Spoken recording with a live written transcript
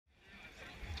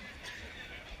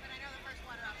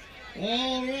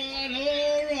All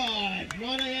right.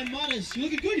 Right AM Mutters. You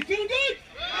looking good? You feeling good?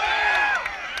 Yeah!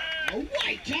 Oh,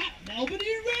 wake up, Melbourne. Are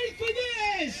you ready for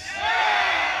this?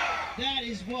 Yeah! That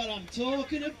is what I'm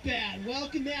talking about.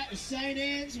 Welcome out to St.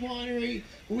 Anne's Winery.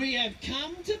 We have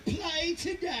come to play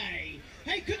today.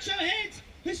 Hey, quick show of hands.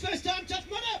 Who's first time Tough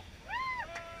Mudder?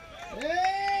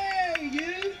 Hey,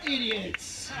 you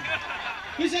idiots.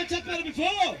 Who's had Tough Mudder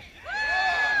before?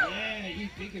 Yeah, you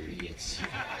bigger idiots.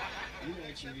 You know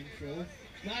what you're in for.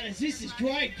 Mutters, this is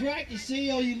great to see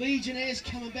all you Legionnaires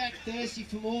coming back thirsty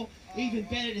for more. Even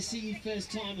better to see you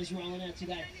first timers rolling out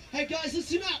today. Hey guys,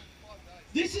 listen up.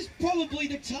 This is probably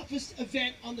the toughest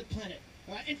event on the planet.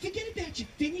 Alright, and forget about your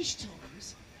finish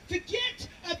times. Forget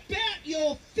about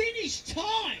your finish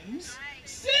times.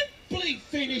 Simply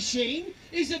finishing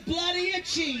is a bloody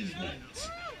achievement.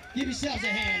 Give yourselves a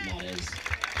hand, Mutters.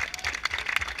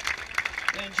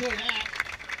 Yeah, enjoy that.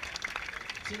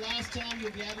 It's the last time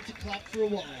you'll be able to clap for a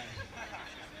while.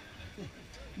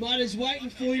 Mutters, waiting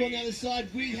for you on the other side.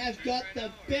 We have got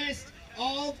the best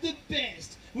of the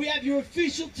best. We have your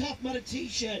official Tough Mudder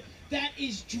t-shirt that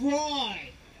is dry,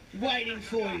 waiting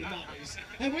for you, Mutters.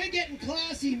 And we're getting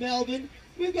classy, Melbourne.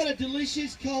 We've got a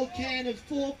delicious cold can of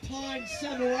 4 Pine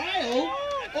Summer Ale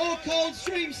or cold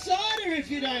stream cider,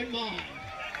 if you don't mind.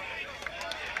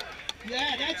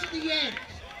 Yeah, that's at the end.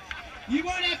 You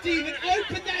won't have to even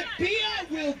open that beer.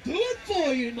 We'll do it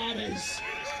for you, Mutters.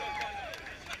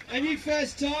 And you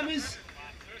first timers,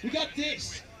 we got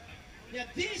this. Now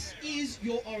this is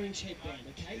your orange headband,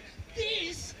 okay?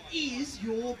 This is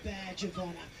your badge of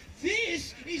honour.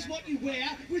 This is what you wear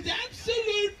with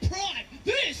absolute pride.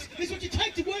 This is what you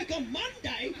take to work on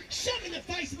Monday, shove in the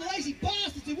face of the lazy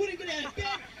bastards who wouldn't get out of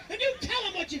bed, and you tell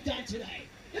them what you've done today.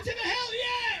 Let's have a hell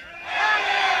yeah! Hell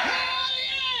yeah! Hell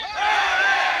yeah! Hell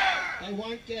yeah! They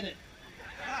won't get it.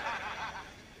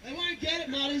 They won't get it,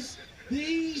 Mutters.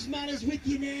 These Mutters with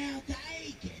you now,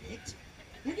 they get it.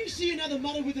 When you see another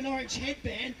Mudder with an orange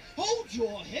headband, hold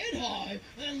your head high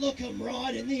and look them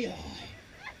right in the eye.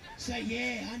 Say,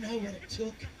 yeah, I know what it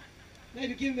took.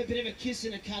 Maybe give them a bit of a kiss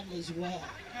and a cuddle as well.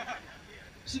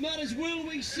 So, Mutters, will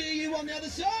we see you on the other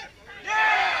side?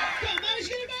 Yeah! Come on, Mutters,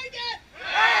 you gonna make it?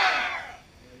 Yeah!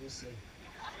 We'll see.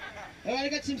 All right, I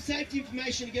got some safety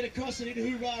information to get across. I need a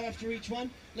hoorah after each one.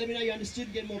 Let me know you understood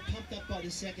and get more pumped up by the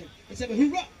second. Let's have a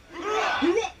hoorah! Hoorah!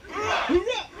 Hoorah!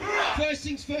 Hoorah! Hoorah! First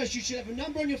things first, you should have a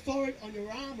number on your forehead, on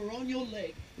your arm, or on your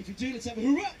leg. If you do, let's have a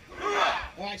hoorah! Hoorah!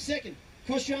 All right, second,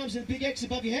 cross your arms and a big X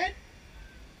above your head.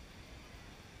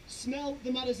 Smell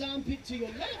the Mudder's armpit to your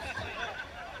left.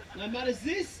 Now, Mutters,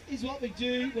 this is what we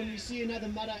do when you see another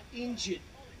Mudder injured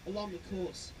along the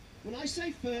course. When I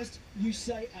say first, you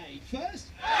say A. First,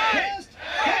 first,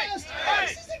 first.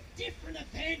 This is a different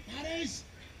event, Mutters.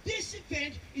 This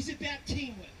event is about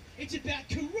teamwork. It's about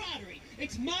camaraderie.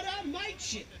 It's Mudder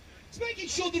mateship. It's making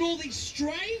sure that all these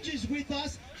strangers with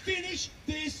us finish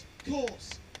this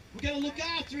course. We're going to look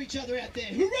after each other out there.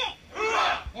 Hoorah!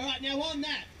 Hoorah! All right, now on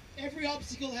that, every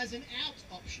obstacle has an out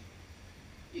option.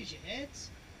 Use your heads.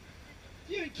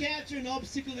 If you encounter an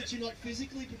obstacle that you're not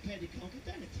physically prepared to conquer,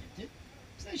 don't attempt it.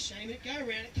 There's no shame in it. Go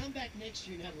around it, come back next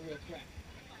year and have a real crack.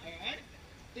 Alright?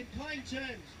 In plain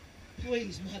terms,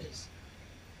 please, Mutters.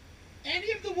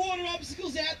 Any of the water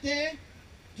obstacles out there,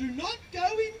 do not go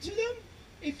into them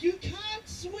if you can't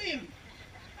swim.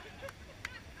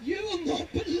 You will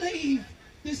not believe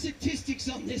the statistics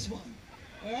on this one.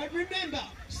 Alright? Remember,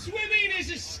 swimming is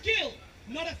a skill,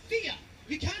 not a fear.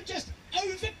 You can't just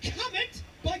overcome it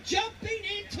by jumping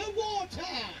into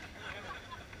water.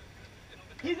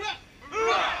 Hoorah!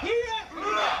 Hoorah!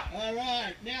 Hoorah! All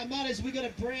right, now, Mutters, we got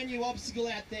a brand new obstacle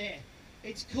out there.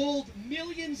 It's called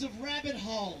Millions of Rabbit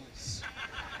Holes.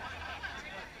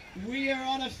 We are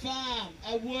on a farm,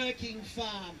 a working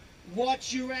farm.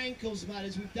 Watch your ankles,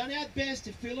 Mutters. We've done our best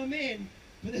to fill them in,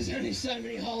 but there's only so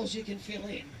many holes you can fill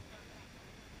in.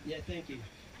 Yeah, thank you.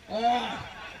 All right.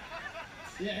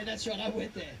 Yeah, that's right, I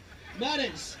went there.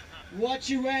 Mutters, watch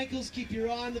your ankles, keep your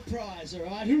eye on the prize, all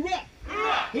right? Hoorah!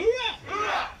 Hoorah! Hoorah!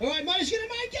 Hoorah! All right, Mutters, gonna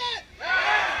make it?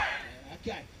 Yeah!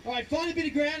 Okay. All right, find a bit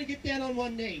of ground and get down on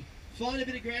one knee. Find a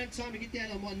bit of ground, time to get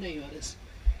down on one knee, Mutters.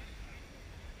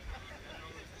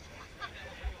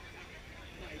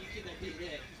 No, you get that bit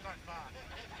there.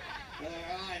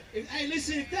 All right. Hey,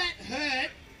 listen, if that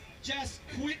hurt, just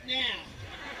quit now.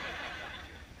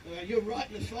 All right, you're right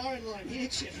in the firing line here,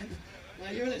 champ.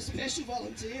 Now, you're a special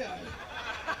volunteer.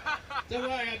 Don't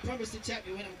worry, I promise to tap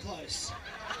you when I'm close.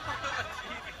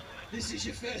 This is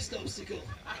your first obstacle.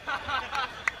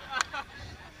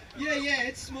 Yeah,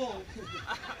 it's small.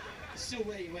 Still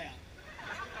wear you out.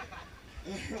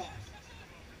 All right.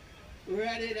 We're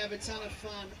out here to have a ton of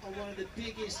fun on one of the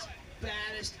biggest,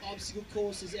 baddest obstacle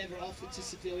courses ever offered to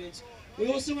civilians. We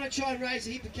also want to try and raise a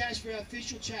heap of cash for our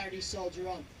official charity, Soldier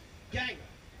On. Gang,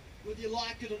 whether you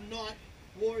like it or not,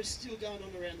 war is still going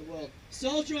on around the world.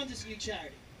 Soldier On is a new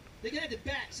charity. They're going to have the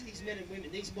backs of these men and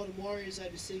women, these modern warriors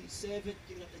overseas, serving,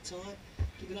 giving up their time,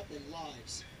 giving up their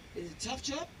lives. It is a tough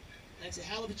job, and it's a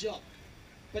hell of a job.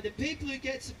 But the people who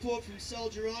get support from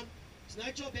Soldier On, there's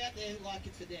no job out there like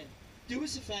it for them. Do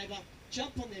us a favour,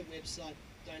 jump on their website,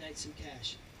 donate some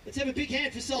cash. Let's have a big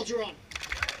hand for Soldier On.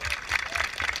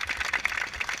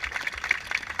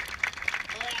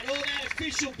 Alright, all that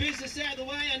official business out of the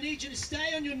way, I need you to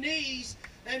stay on your knees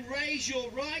and raise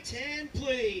your right hand,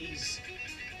 please.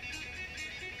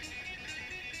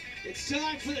 It's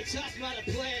time for the Tough Mudder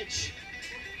Pledge.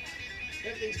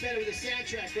 Everything's better with a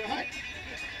soundtrack, right?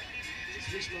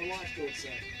 Just wish my wife thought so.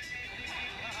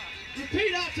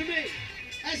 Repeat after me.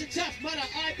 As a Tough Mudder,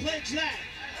 I pledge that.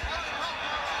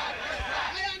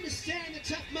 I understand the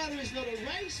Tough Mudder is not a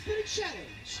race, but a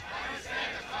challenge.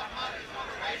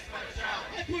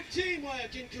 I put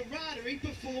teamwork and camaraderie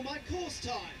before my course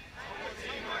time.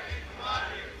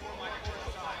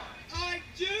 I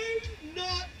do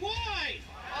not whine.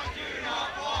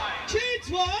 Kids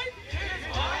whine.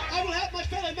 I will help my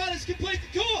fellow mudders complete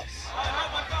the course.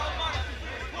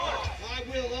 I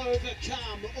will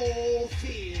overcome all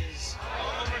fears.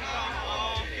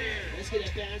 Let's get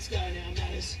a bounce going now,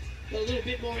 mudders. Got a little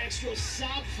bit more extra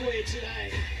sub for you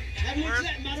today. Have a look at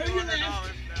that mudder on your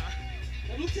left.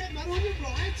 Have a look at that mudder on your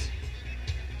right.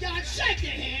 Go and shake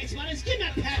their hands, mudders. Give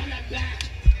them a pat on the back.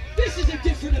 This is a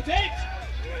different event.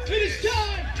 It is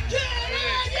time. Get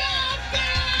on your feet!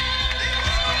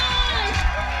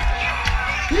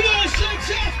 You know, so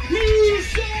tough. You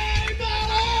say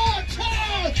mudder.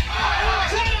 Tough.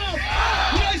 Tough.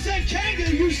 You know, say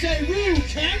kangaroo. You say woo.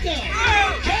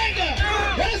 Kangaroo.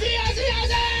 Kangaroo. Ozzy, Ozzy,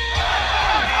 Ozzy.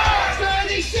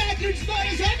 30 seconds,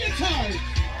 mudders on your toe.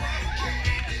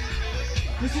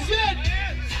 This is it.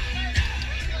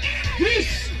 This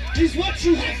is what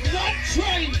you have not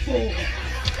trained for.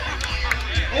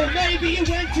 Or maybe you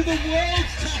went to the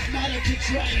world's Tough Mudder to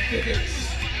train for this.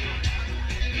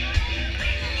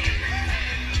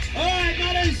 Alright,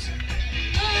 mudders.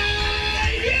 Are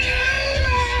you ready?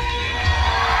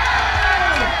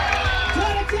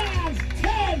 Turn it down.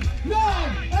 10, 9,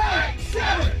 8,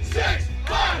 7, 6,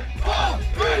 5, 4,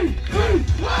 3, 2,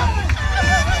 1.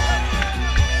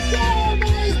 Go,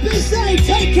 mudders. Be safe.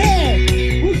 Take care.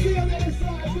 We'll see you on the other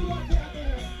side. Good luck out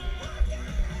there.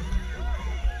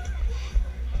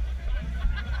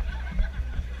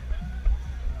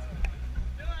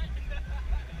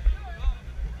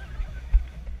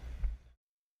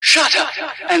 Shut up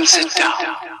and sit down.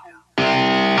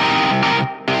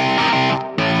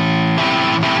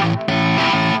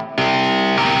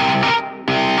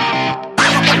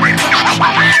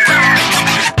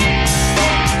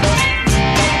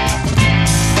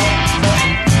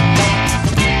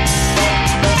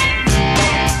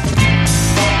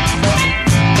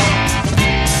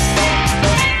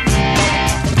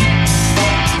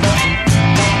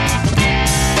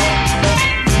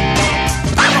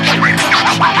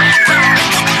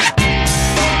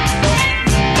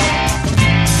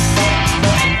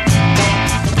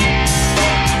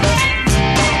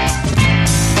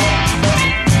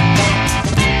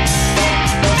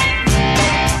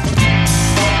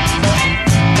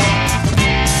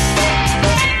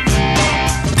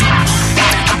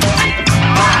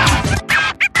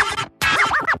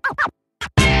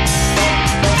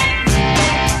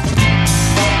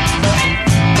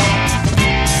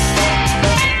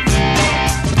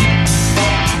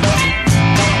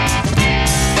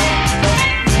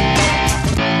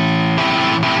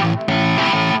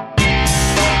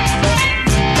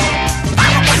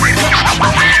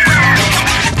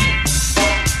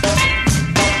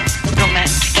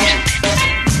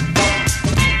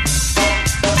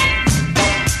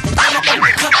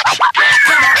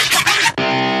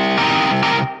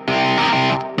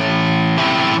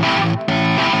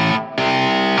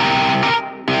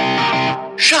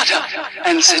 Shut up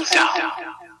and sit down.